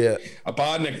 Yeah. A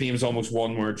bad nickname is almost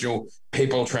one where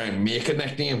people try and make a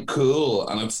nickname cool,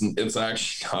 and it's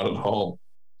actually not at all.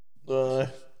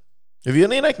 Have you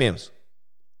any nicknames?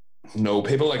 No,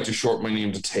 people like to shorten my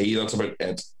name to T. That's about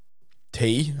it.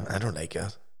 T? I don't like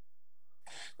it.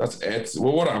 That's it.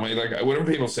 Well, what am I like? Whenever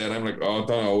people say it, I'm like, oh, I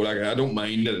don't know. Like, I don't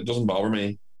mind it. It doesn't bother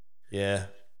me. Yeah.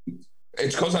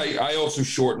 It's because I also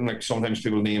shorten like sometimes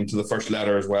people name to the first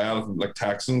letter as well, like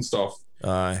text and stuff.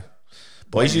 Aye.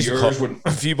 A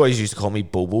few boys used to call me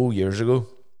Bobo years ago.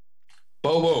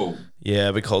 Bobo?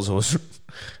 Yeah, because I was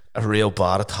a real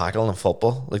bad at tackling in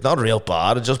football. Like, not real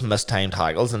bad, I just missed time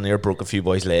tackles and near broke a few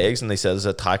boys' legs, and they said it's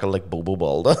a tackle like Bobo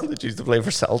Balda that used to play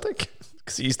for Celtic.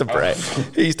 Because he used to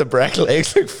break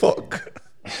legs like fuck.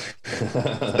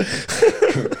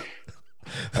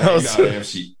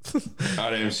 MC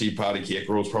Paddy Cake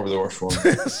Roll is probably the worst one.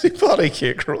 MC Paddy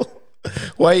Cake Roll?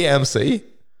 Why MC?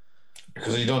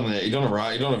 Because he done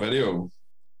a video.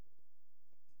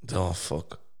 Oh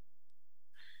fuck!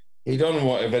 He done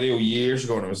a video years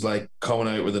ago, and it was like coming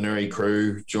out with an Uri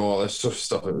crew, all this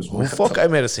stuff. It was. Oh fuck! I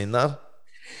might have seen that.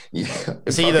 Yeah,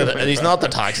 see that he's not the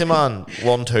taxi man.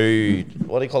 1, 2.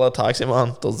 What do you call that taxi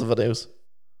man? Does the videos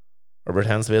or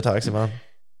pretends to be a taxi man?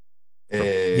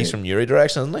 He's from Uri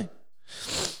direction, isn't he?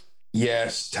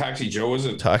 Yes, Taxi Joe, is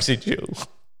it? Taxi Joe.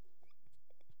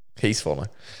 He's funny.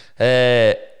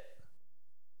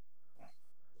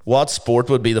 What sport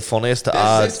would be the funniest to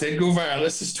add? This did go viral.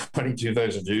 This is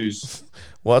 22,000 views.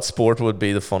 What sport would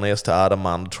be the funniest to add a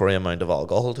mandatory amount of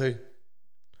alcohol to?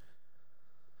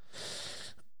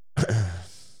 I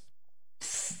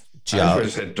was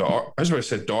about to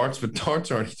say darts, but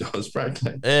darts already does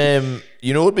practically.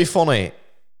 You know what would be funny?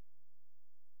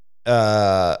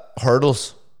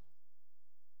 Hurdles.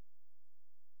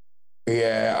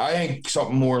 Yeah, I think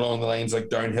something more along the lines like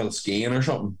downhill skiing or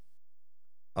something.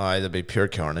 Aye, there'd be pure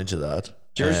carnage of that.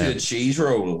 Do you ever see the cheese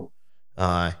roll?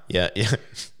 Aye, yeah. If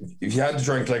you had to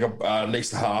drink like at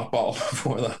least a half bottle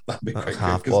before that'd be quite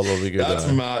half good. Bottle would be good. That's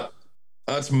mad.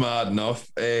 That's mad enough.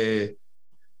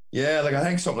 Yeah, like I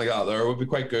think something like that there would be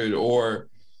quite good. Or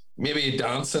maybe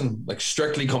dancing, like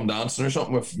Strictly Come Dancing or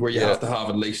something, where you have to have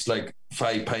at least like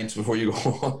 5 pints before you go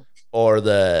on. Or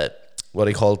what do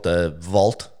you call it? The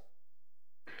vault.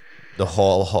 The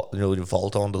you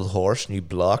vault onto the horse and you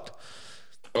blocked.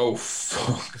 Oh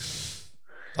fuck!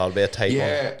 That'll be a tight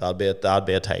one. That'd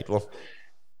be a tight one.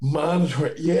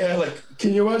 Mandatory, yeah. Like,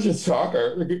 can you imagine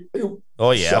soccer?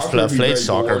 Oh yeah, I've played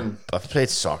soccer. Boring. I've played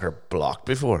soccer blocked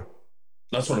before.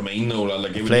 That's what I mean, though.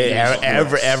 Like,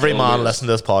 every man listening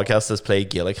to this podcast has played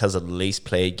Gaelic, has at least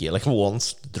played Gaelic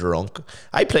once drunk.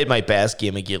 I played my best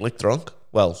game of Gaelic drunk.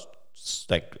 Well,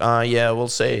 like, we'll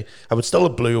say I would still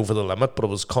have blew over the limit, but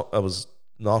I was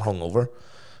not hungover.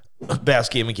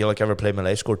 Best game of Gaelic I ever played in my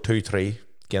life. Scored 2-3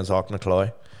 against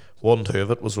Aucknacloy. 1-2 of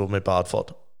it was with my bad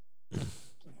foot.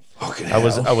 I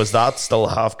was that still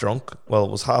half drunk. Well,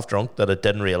 it was half drunk that I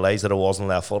didn't realise that I wasn't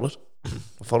left footed.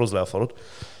 I thought I was left footed.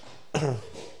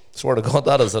 Swear to God,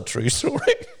 that is a true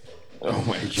story. Oh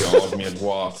my God, mate,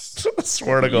 what? I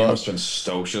swear to God. You must have been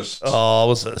stocious. Oh, I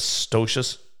was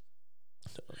stocious.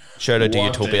 Shout out to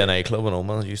Utopia Nightclub in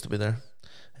Oman. I used to be there.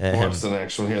 What's the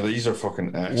next one here? These are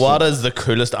fucking excellent. What is the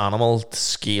coolest animal to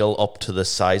scale up to the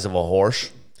size of a horse?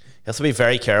 You have to be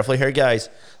very careful here, guys.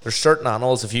 There's certain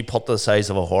animals, if you put the size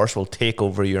of a horse, will take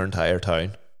over your entire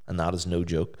town. And that is no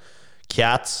joke.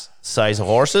 Cats, size of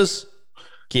horses,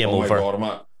 game over. Oh my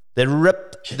God,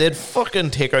 They'd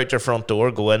fucking take out your front door,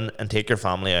 go in and take your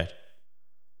family out.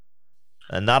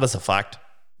 And that is a fact.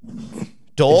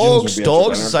 Dogs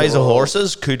the size of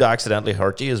horses could accidentally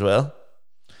hurt you as well.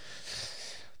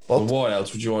 But what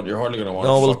else would you want? You're hardly going to want.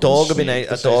 No, well, a dog would be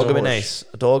nice. A dog would be nice.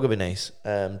 A dog would be nice.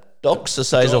 Ducks the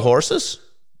size of horses.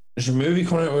 There's a movie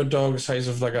coming out with a dog the size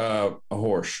of like a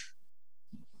horse.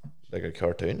 Like a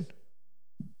cartoon.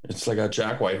 It's like a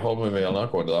Jack Whitehall movie. I'll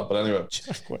not go into that, but anyway,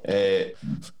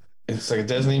 it's like a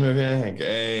Disney movie, I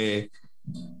think.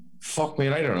 Fuck me,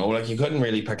 I don't know. Like you couldn't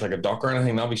really pick like a duck or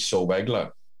anything. That'd be so big,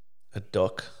 like. A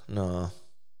duck? No.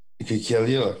 It could kill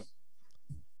you. Like.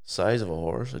 Size of a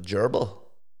horse? A gerbil?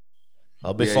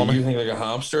 That'd be funny. You think like a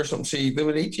hamster or something? See, they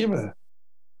would eat you, man.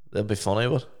 That'd be funny,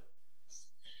 but.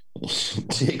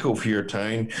 Take over your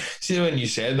town. See, when you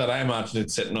said that, I imagined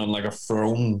it sitting on like a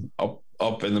throne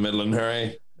up in the middle of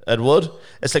nowhere. It would.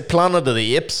 It's like Planet of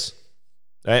the Apes,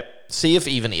 right? See if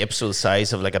even apes were the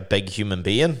size of like a big human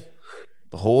being.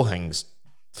 The whole thing's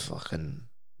fucking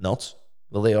nuts.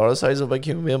 Well, they are the size of a big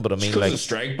human being, but I mean, like,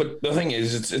 strike. But the thing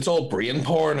is, it's all brain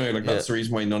power now. Like that's the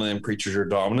reason why none of them creatures are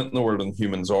dominant in the world than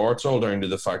humans are. It's all down to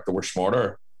the fact that we're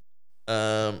smarter.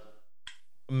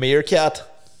 Meerkat.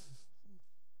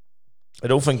 I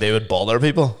don't think they would bother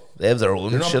people. They have their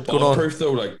own shit going on. Proof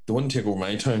though, like they wouldn't take over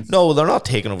my town. No, they're not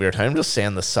taking over your town. I'm just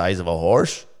saying the size of a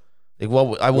horse. Like,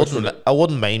 well, I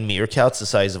wouldn't mind meerkats the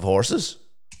size of horses.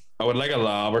 I would like a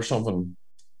lab or something.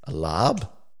 A lab?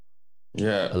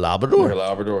 Yeah. A Labrador? Like a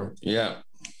Labrador, yeah.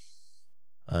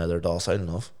 They're docile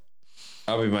enough.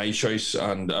 That would be my choice,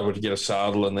 and I would get a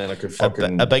saddle, and then I could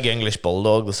fucking... A big English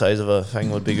bulldog the size of a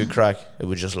thing would be good crack. It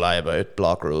would just lie about,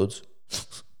 block roads.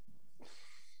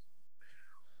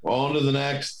 On to the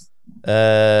next.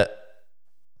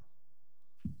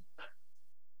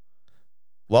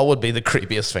 What would be the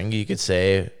creepiest thing you could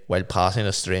say while passing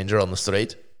a stranger on the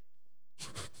street?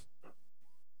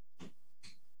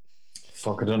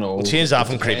 Fuck, I don't know. We'll change that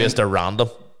from creepiest to random.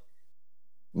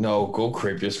 No, go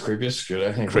creepiest. Creepiest is good,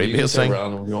 I think. Creepiest thing?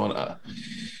 Random. You want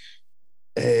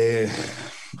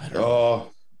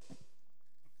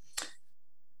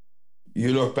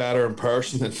you look better in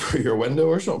person than through your window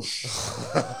or something.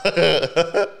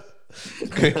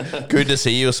 Good to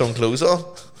see you with some clothes on.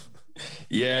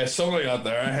 Yeah, something like that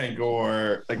there, I think,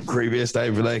 or like creepiest,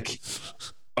 I'd be like,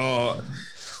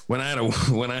 when I had a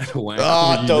wank.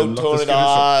 Oh, don't turn it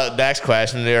on. Next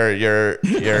question. You're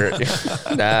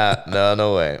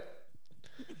no way.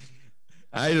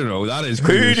 I don't know. That is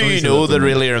who do you know that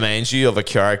really reminds you of a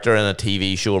character in a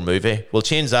TV show or movie? We'll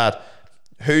change that.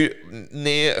 Who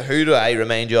do I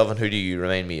remind you of, and who do you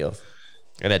remind me of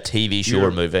in a TV show or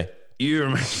movie? You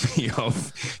remind me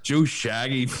of Joe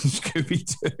Shaggy from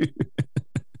Scooby-Doo.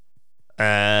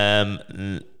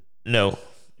 No.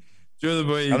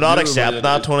 I'm not accepting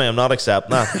that, Tony. I'm not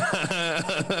accepting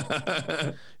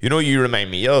that. You know who you remind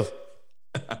me of?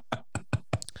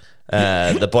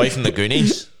 The boy from the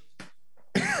Goonies.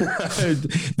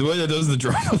 The boy that does the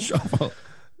drum shuffle.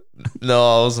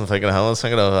 No, I wasn't thinking of him. I was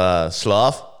thinking of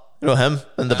Sloth. You know him?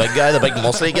 And the big guy, the big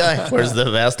muscly guy. Where's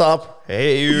the vest top?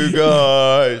 Hey, you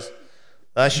guys.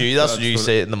 That's you. That's what you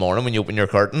say in the morning when you open your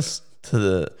curtains to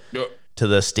the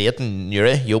estate in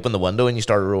Newry. You open the window and you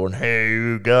start roaring, hey,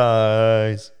 you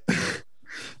guys.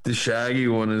 The Shaggy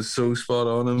one is so spot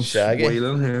on. I'm Shaggy.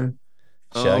 Wailing here.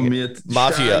 Shaggy. Mate.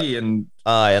 Mafia. Shaggy and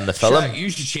the film. You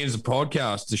should change the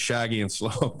podcast to Shaggy and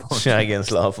Sloth podcast. Shaggy and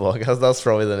Sloth podcast. That's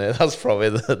probably the name. That's probably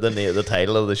the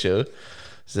title of the show.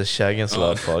 It's the Shaggy and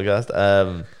Sloth podcast.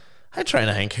 I'm trying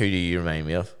to think, who do you remind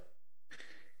me of?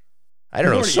 I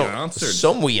don't know.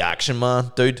 Some wee action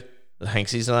man, dude. That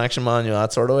thinks he's an action man, you know,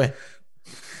 that sort of way.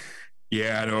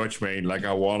 Yeah, I know what you mean. Like a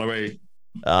wannabe.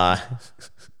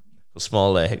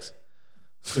 Small legs.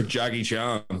 Like Jackie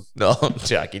Chan. No,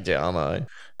 Jackie Chan, aye.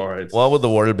 All right. What would the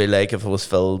world be like if it was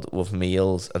filled with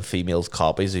males and females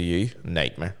copies of you?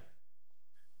 Nightmare.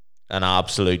 An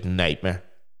absolute nightmare.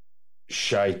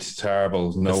 Shite,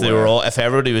 terrible. No. If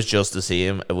everybody was just the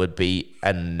same, it would be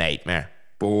a nightmare.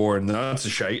 Boring. That's a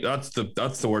shite. That's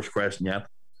the worst question yet.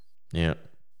 Yeah.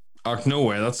 No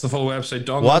way. That's the full website.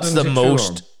 Dog. What's the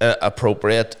most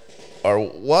appropriate, or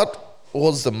what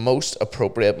was the most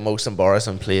appropriate, most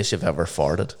embarrassing place you've ever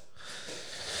farted?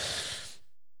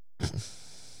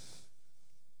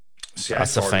 See,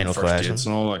 that's the final question.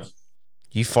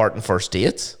 You fart in first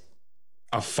dates?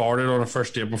 I farted on a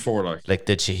first date before, like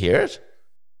did she hear it?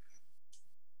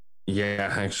 Yeah,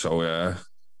 I think so. Yeah.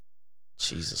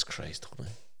 Jesus Christ,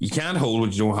 honey. You can't hold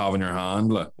what you don't have in your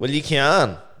hand, like. Well, you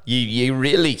can. You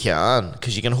really can,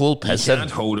 because you can hold piss. You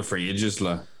can't hold it for ages,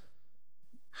 like.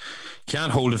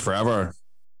 Can't hold it forever.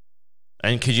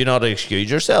 And could you not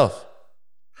excuse yourself?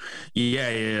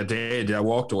 Yeah, I did. I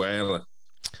walked away. Like.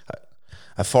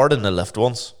 I farted in the lift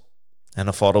once. and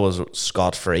I thought it was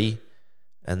scot-free.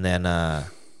 And then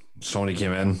somebody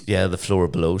came in. Yeah, the floor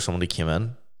below, somebody came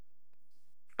in.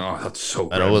 Oh, that's so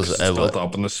good. And it built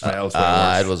up and the smells.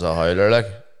 It was a howler, like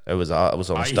it was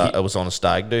on a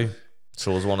stag do.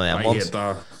 So it was one of them I ones. hate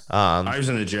that. I was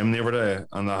in the gym the other day,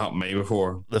 and that happened to me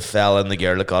before. The fella and the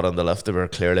girl that got on the lift, they were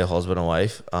clearly husband and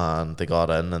wife, and they got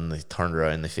in and they turned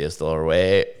around, they faced the other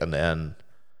way, and then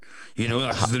they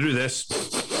do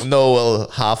this. No, well,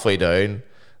 halfway down,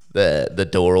 the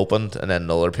door opened, and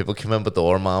then other people came in, but the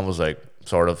other man was like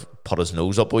sort of put his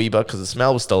nose up a wee bit because the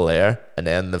smell was still there, and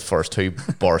then the first two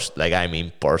burst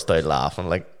out laughing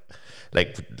like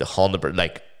 100%,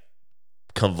 like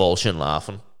convulsion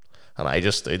laughing. And I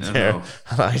just stood there,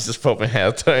 and I just put my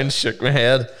head down, shook my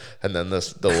head, and then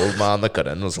the old man that got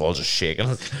in was all just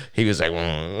shaking. He was like,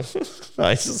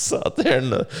 I just sat there,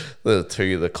 and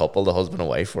the couple, the husband and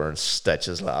wife, were in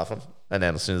stitches laughing. And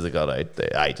then as soon as they got out,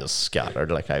 I just scattered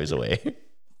like I was away.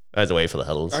 I was away for the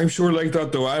hills. I'm sure like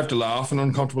that though. I have to laugh in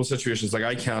uncomfortable situations. Like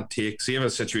I can't see if a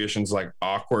situation's like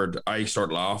awkward, I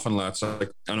start laughing. That's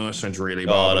like, I know it sounds really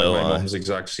bad. My mom's the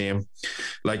exact same.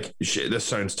 Like this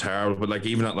sounds terrible, but like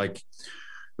even at like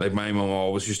my mom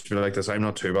always used to be like this. I'm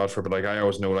not too bad for it, but like I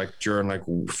always know like during like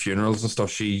funerals and stuff,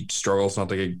 she struggles not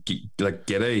to get like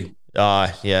giddy.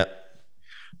 Yeah.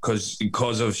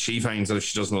 Because of she finds that if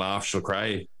she doesn't laugh, she'll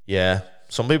cry. Yeah.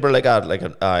 Some people are like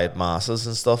at masses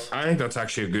and stuff. I think that's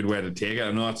actually a good way to take it.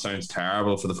 I know that sounds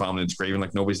terrible for the family that's grieving,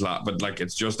 like nobody's laughing, but like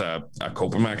it's just a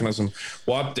coping mechanism.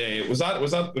 What day was that?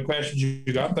 Was that the questions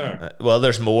you got there? Well,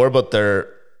 there's more, but they're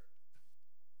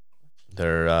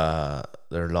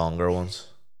longer ones.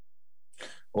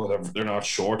 Oh, they're not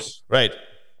short. Right.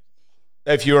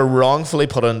 If you were wrongfully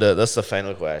put into this is the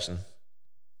final question.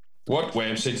 What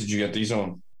website did you get these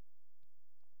on?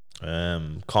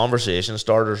 Conversation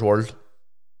Starters World.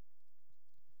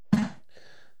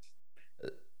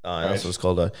 That's what it's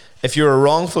called. If you were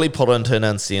wrongfully put into an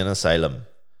insane asylum,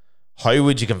 how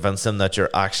would you convince them that you're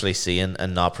actually sane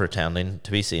and not pretending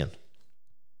to be sane?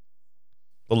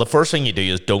 Well, the first thing you do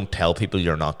is don't tell people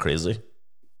you're not crazy,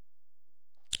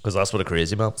 because that's what a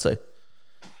crazy man would say.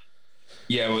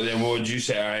 Yeah, well, then what would you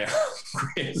say? I am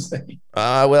crazy.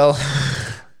 Well,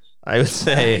 I would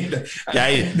say,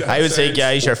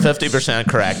 guys, you're 50%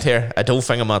 correct here. I don't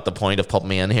think I'm at the point of putting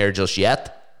me in here just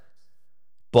yet,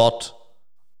 but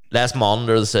let's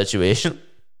monitor the situation.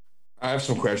 I have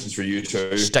some questions for you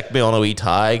too. Stick me on a wee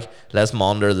tag. Let's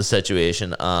monitor the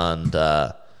situation, and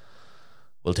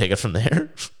we'll take it from there.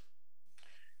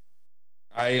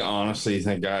 I honestly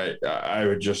think I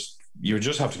would just. You would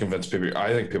just have to convince people.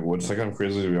 I think people would think I'm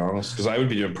crazy, to be honest, because I would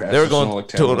be doing press. They're going.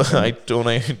 Don't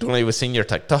I seen your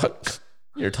TikTok?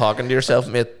 You're talking to yourself,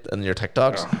 mate, and your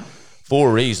TikToks. Yeah.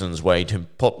 4 reasons why to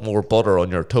put more butter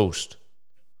on your toast.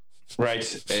 Right.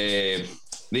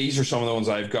 These are some of the ones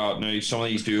I've got. Now, some of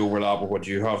these do overlap with what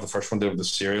you have. The first one did with the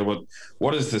cereal, but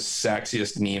what is the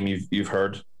sexiest name you've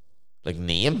heard? Like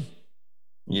name?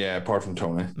 Yeah, apart from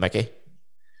Tony. Mickey.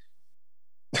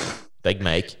 Big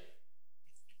Mike.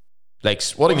 Like,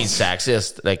 what do you mean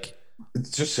sexiest? Like,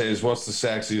 it just says, what's the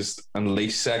sexiest and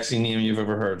least sexy name you've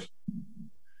ever heard?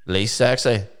 Least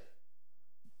sexy?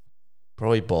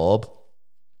 Probably Bob.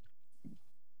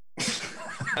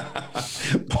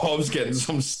 Bob's getting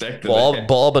some stick.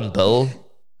 Bob and Bill.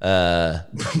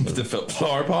 The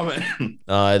flower pot man.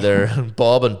 They're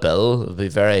Bob and Bill would be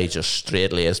very just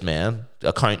straight-laced men.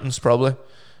 Accountants, probably.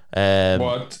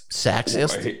 What?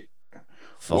 Sexiest?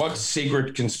 What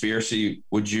secret conspiracy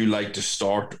would you like to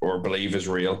start or believe is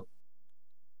real?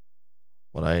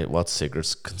 What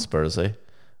secret conspiracy?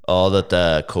 Oh,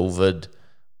 that COVID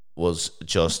was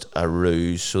just a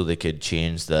ruse so they could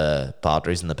change the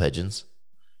batteries in the pigeons.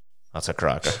 That's a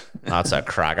cracker. That's a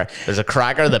cracker. There's a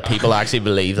cracker that people actually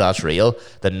believe that's real,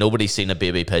 that nobody's seen a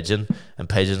baby pigeon, and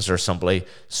pigeons are simply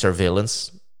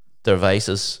surveillance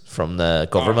devices from the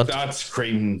government. That's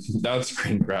cream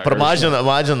crackers. But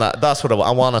imagine that. That's what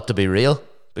I want it to be real,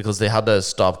 because they had to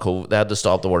stop COVID. They had to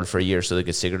stop the world for a year so they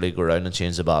could secretly go around and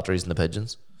change the batteries in the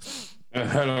pigeons.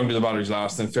 How long do the batteries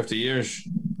last? In 50 years?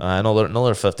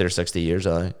 Another 50 or 60 years.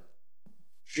 You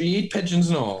eat pigeons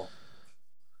and all.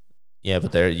 Yeah,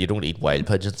 but you don't eat wild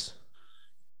pigeons.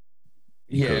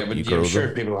 I'm sure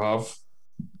people have.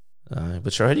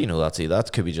 But sure, how do you know that? See,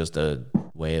 that could be just a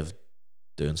way of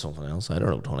doing something else. I don't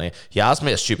know, Tony. You asked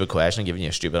me a stupid question, giving you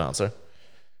a stupid answer,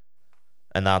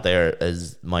 and that there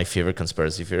is my favorite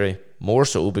conspiracy theory. More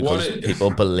so because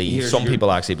people believe. Some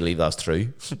people actually believe that's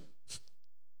true.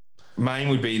 Mine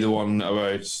would be the one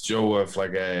about Joe of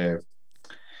like the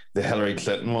Hillary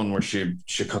Clinton one where she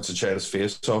cuts a child's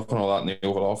face off and all that in the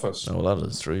Oval Office. No, that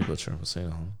is true, but sure, we'll see.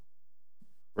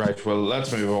 Right. Well,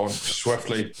 let's move on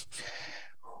swiftly.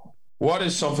 What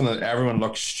is something that everyone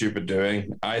looks stupid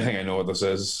doing? I think I know what this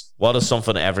is. What is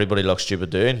something everybody looks stupid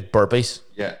doing? Burpees.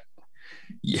 Yeah.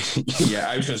 Yeah,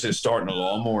 I was going to say starting a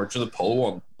lawnmower to the pull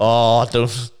one. Oh,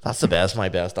 that's the best. My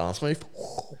best dance move.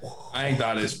 I think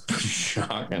that is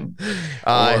shocking.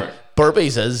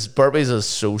 Burpees is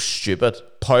so stupid.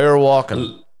 Power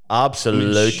walking,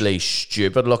 absolutely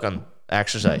stupid looking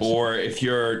exercise. Or if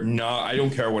you're not, I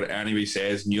don't care what anybody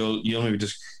says, and you'll maybe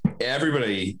just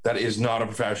everybody that is not a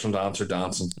professional dancer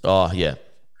dancing. Oh yeah.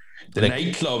 The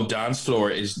nightclub dance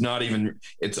floor is not even,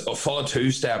 it's a full of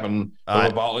two-stepping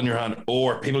with a bottle in your hand,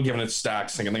 or people giving it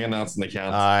stacks thinking they can dance and they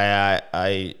can't.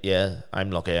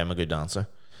 I'm lucky I'm a good dancer.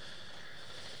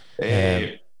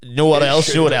 You know what else?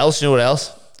 You know what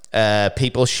else?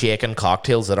 People shaking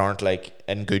cocktails that aren't like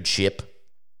in good shape.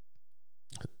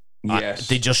 Yes.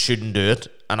 They just shouldn't do it.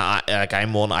 And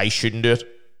I shouldn't do it.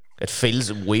 It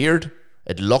feels weird.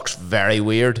 It looks very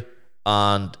weird.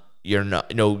 And you're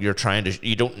not, you're trying to,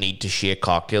 you don't need to shake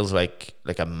cocktails like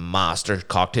a master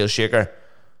cocktail shaker.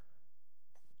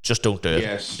 Just don't do it.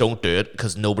 Yes. Don't do it,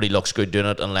 because nobody looks good doing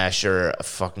it unless you're a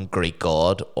fucking Greek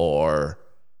god, or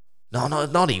no,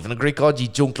 not even a Greek god. You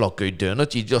don't look good doing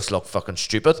it. You just look fucking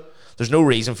stupid. There's no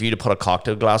reason for you to put a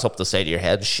cocktail glass up the side of your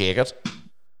head and shake it.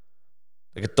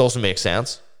 Like, it doesn't make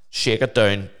sense. Shake it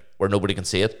down where nobody can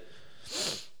see it.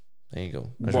 There you go.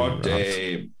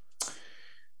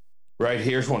 Right,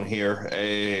 here's one here.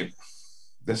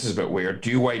 This is a bit weird. Do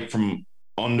you wipe from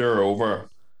under or over?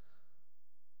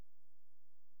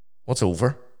 What's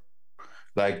over?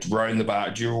 Like round the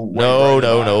back? Do you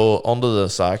no, under the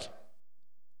sack.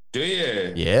 Do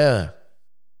you? Yeah.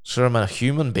 So I'm a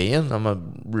human being. I'm a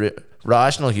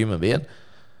rational human being.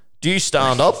 Do you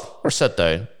stand up or sit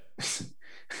down?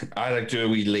 I like to do a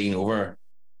wee lean over.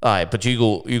 Aye, but you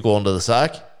go under the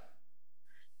sack?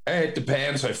 It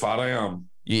depends how fat I am.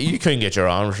 You couldn't get your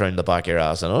arms around the back of your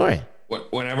ass, anyway.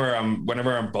 Whenever I'm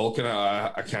bulking,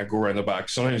 I can't go around the back.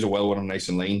 Sometimes I will when I'm nice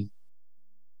and lean.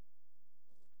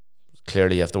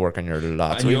 Clearly, you have to work on your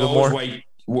lats a wee bit more.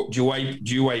 Do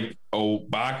you wipe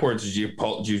backwards? Do you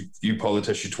pull the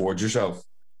tissue towards yourself?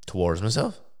 Towards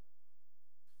myself.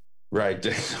 Right.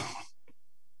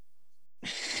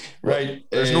 Right.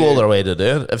 There's no other way to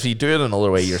do it. If you do it another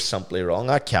way, you're simply wrong.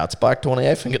 That cat's back, Tony.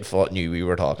 I think it knew we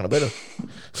were talking about it.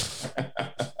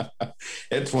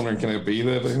 It's wondering, can it be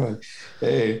that?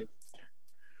 Hey.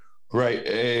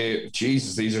 Right.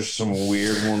 Jesus, these are some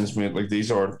weird ones, mate. Like,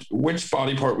 these aren't. Which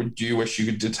body part would you wish you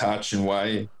could detach, and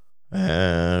why?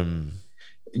 Do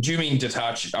you mean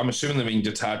detach? I'm assuming they mean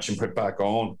detach and put back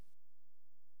on.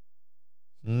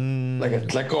 Like a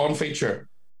click-on feature.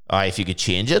 If you could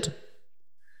change it.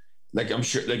 Like, I'm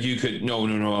sure, like, you could, no.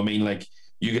 I mean, like,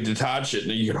 you could detach it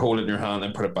and you could hold it in your hand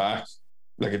and put it back.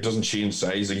 Like, it doesn't change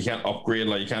size. Like, you can't upgrade.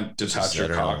 Like, you can't detach your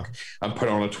cock and put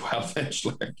on a 12-inch.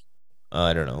 Like,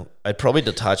 I don't know. I'd probably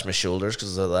detach my shoulders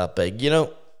because they're that big.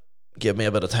 Give me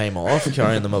a bit of time off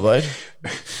carrying them about.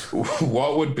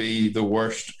 What would be the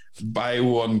worst buy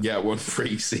one get one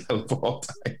free sale of all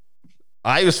time?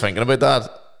 I was thinking about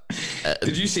that.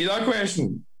 Did you see that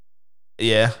question?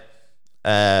 Yeah.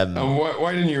 And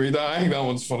why didn't you read that? I think that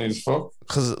one's funny as fuck.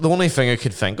 Because the only thing I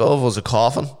could think of was a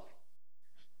coffin.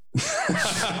 It's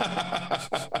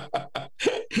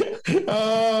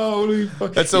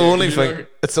the only thing.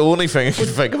 It's the only thing I could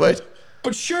think about.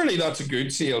 But surely that's a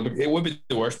good sale. It would be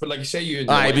the worst. But like, say you.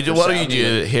 But what do you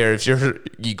do here if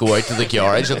you go out to the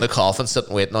garage and the coffin's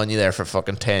sitting waiting on you there for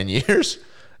fucking 10 years?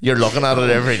 You're looking at it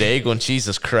every day, going,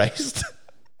 Jesus Christ.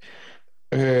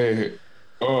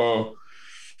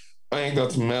 I think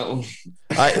that's metal.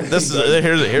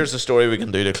 Here's the story we can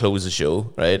do to close the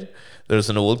show. Right, there's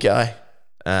an old guy.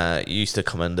 He used to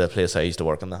come into the place I used to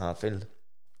work in, the Hatfield,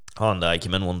 and I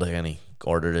came in one day and he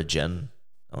ordered a gin.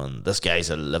 And this guy's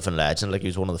a living legend. Like, he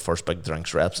was one of the first big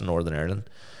drinks reps in Northern Ireland.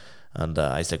 And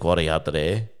I was like, "What do you had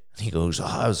today?" And he goes,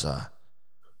 "I was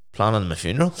planning my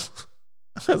funeral."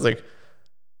 I was like,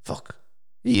 "Fuck,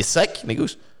 are you sick?" And he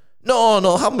goes,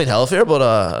 No, haven't been healthy here, but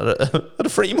at a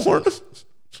free morning."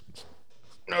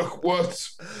 No, what?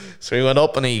 So he went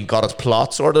up and he got his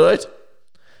plot sorted out.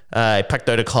 He picked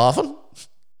out a coffin,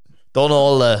 done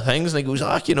all the things, and he goes,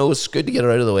 it's good to get it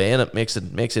out of the way, and it makes it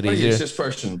easier. What age is this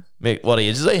person? What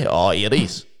age is he?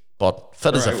 80s. But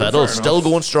fit as a fiddle, still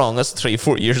going strong. That's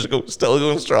 3-4 years ago, still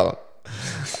going strong.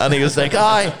 And he was like,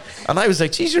 aye. And I was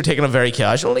like, geez, you're taking it very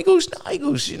casual. And he goes,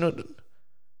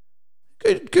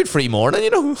 good free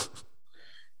morning,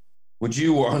 Would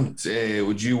you want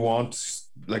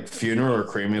like funeral or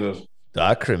cremated?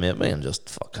 Cremate me and just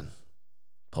fucking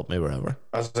Put me wherever.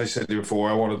 As I said to you before,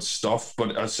 I wanted stuff,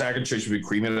 but a second choice would be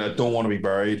cremated. I don't want to be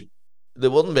buried. There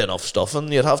wouldn't be enough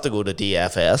stuffing. You'd have to go to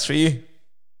DFS for you.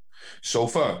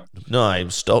 Sofa? No,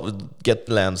 get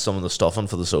lend some of the stuffing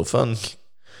for the sofa.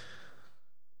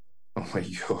 Oh my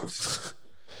God.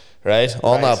 Right,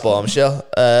 on that bombshell.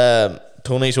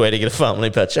 Tony's way to get a family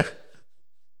picture.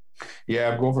 Yeah,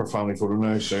 I'm going for a family photo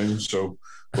now soon, so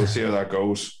we'll see how that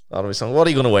goes. That'll be something. What are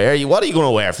you going to wear? What are you going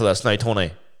to wear for this now,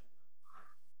 Tony?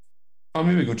 I'll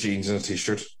maybe go jeans and a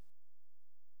t-shirt.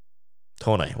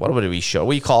 Tony, what about a wee shirt?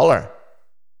 Wee collar?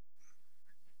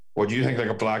 What do you think, like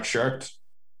a black shirt?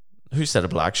 Who said a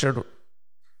black shirt?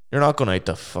 You're not going out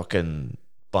to fucking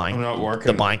bank. I'm not working.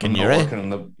 The bank in Newry.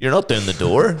 You're not doing the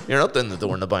door. You're not doing the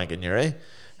door in the bank in Newry.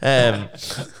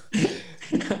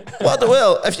 What?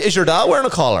 Well, is your dad wearing a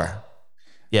collar?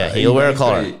 Yeah, he'll wear a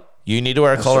collar. You need to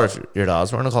wear a collar if your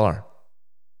dad's wearing a collar.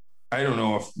 I don't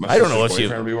know if I don't know if you.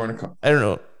 Be wearing a collar. I don't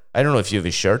know. I don't know if you have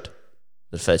a shirt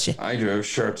that fits you. I do have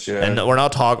shirts, yeah. And we're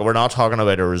not talking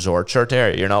about a resort shirt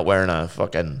here. You're not wearing a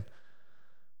fucking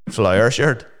flyer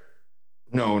shirt.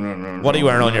 No. What are you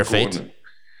wearing on your feet?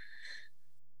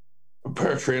 A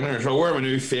pair of trainers. I'll wear my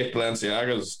new fake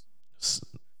Balenciagas.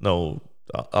 No,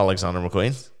 Alexander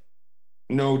McQueen.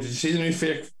 No, did you see the new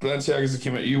fake Balenciagas that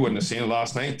came out? You wouldn't have seen it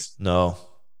last night. No.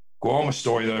 Go on my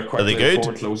story there. Are they good?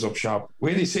 Forward close up shop.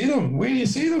 Where do you see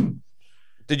them?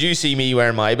 Did you see me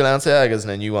wearing my Balenciagas and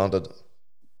then you wanted?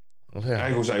 Okay.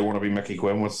 I want to be Mickey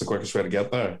Quinn. What's the quickest way to get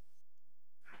there?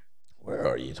 Where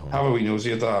are you, Tony? How about we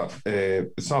nosy at that?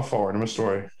 It's not far in my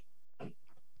story.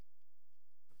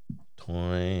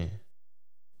 Tony.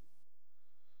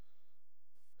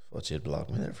 Thought you'd block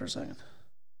me there for a second.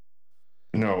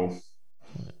 No.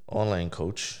 Online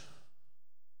coach.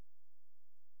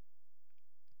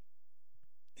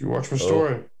 Did you watch my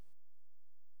story?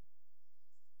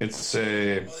 It's These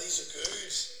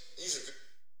are good.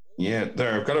 Yeah,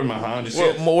 there. I've got it in my hand. You see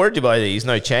it? Where'd you buy these?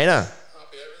 No, China. Happy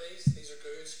over these. These are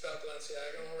good. Spell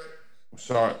Balenciaga already.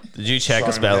 Sorry. Did you check the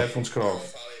My spell? headphones cut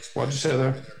off. What did you say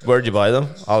there? Where'd you buy them?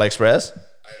 AliExpress?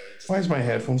 Why is my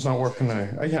headphones not working now?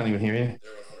 I can't even hear you. They're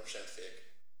 100% fake.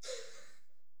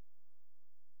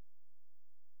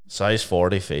 Size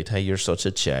 40 feet. Hey, you're such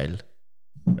a child.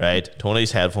 Right?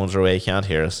 Tony's headphones are away. He can't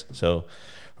hear us. So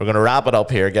we're going to wrap it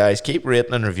up here, guys. Keep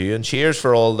rating and reviewing. Cheers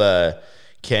for all the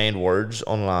kind words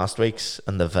on last week's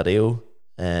and the video.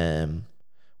 We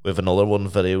have another one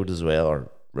videoed as well,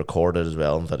 or recorded as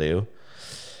well in video.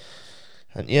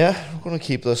 And yeah, we're going to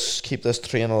keep this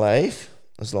train alive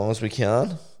as long as we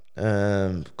can.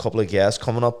 Couple of guests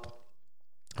coming up.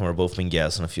 And we're both been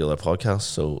guests on a few other podcasts.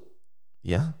 So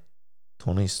yeah,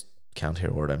 Tony's can't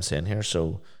hear a word I'm saying here.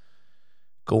 So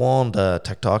go on to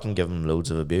TikTok and give him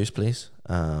loads of abuse, please.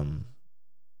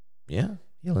 Yeah,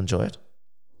 you'll enjoy it.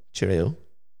 Cheerio.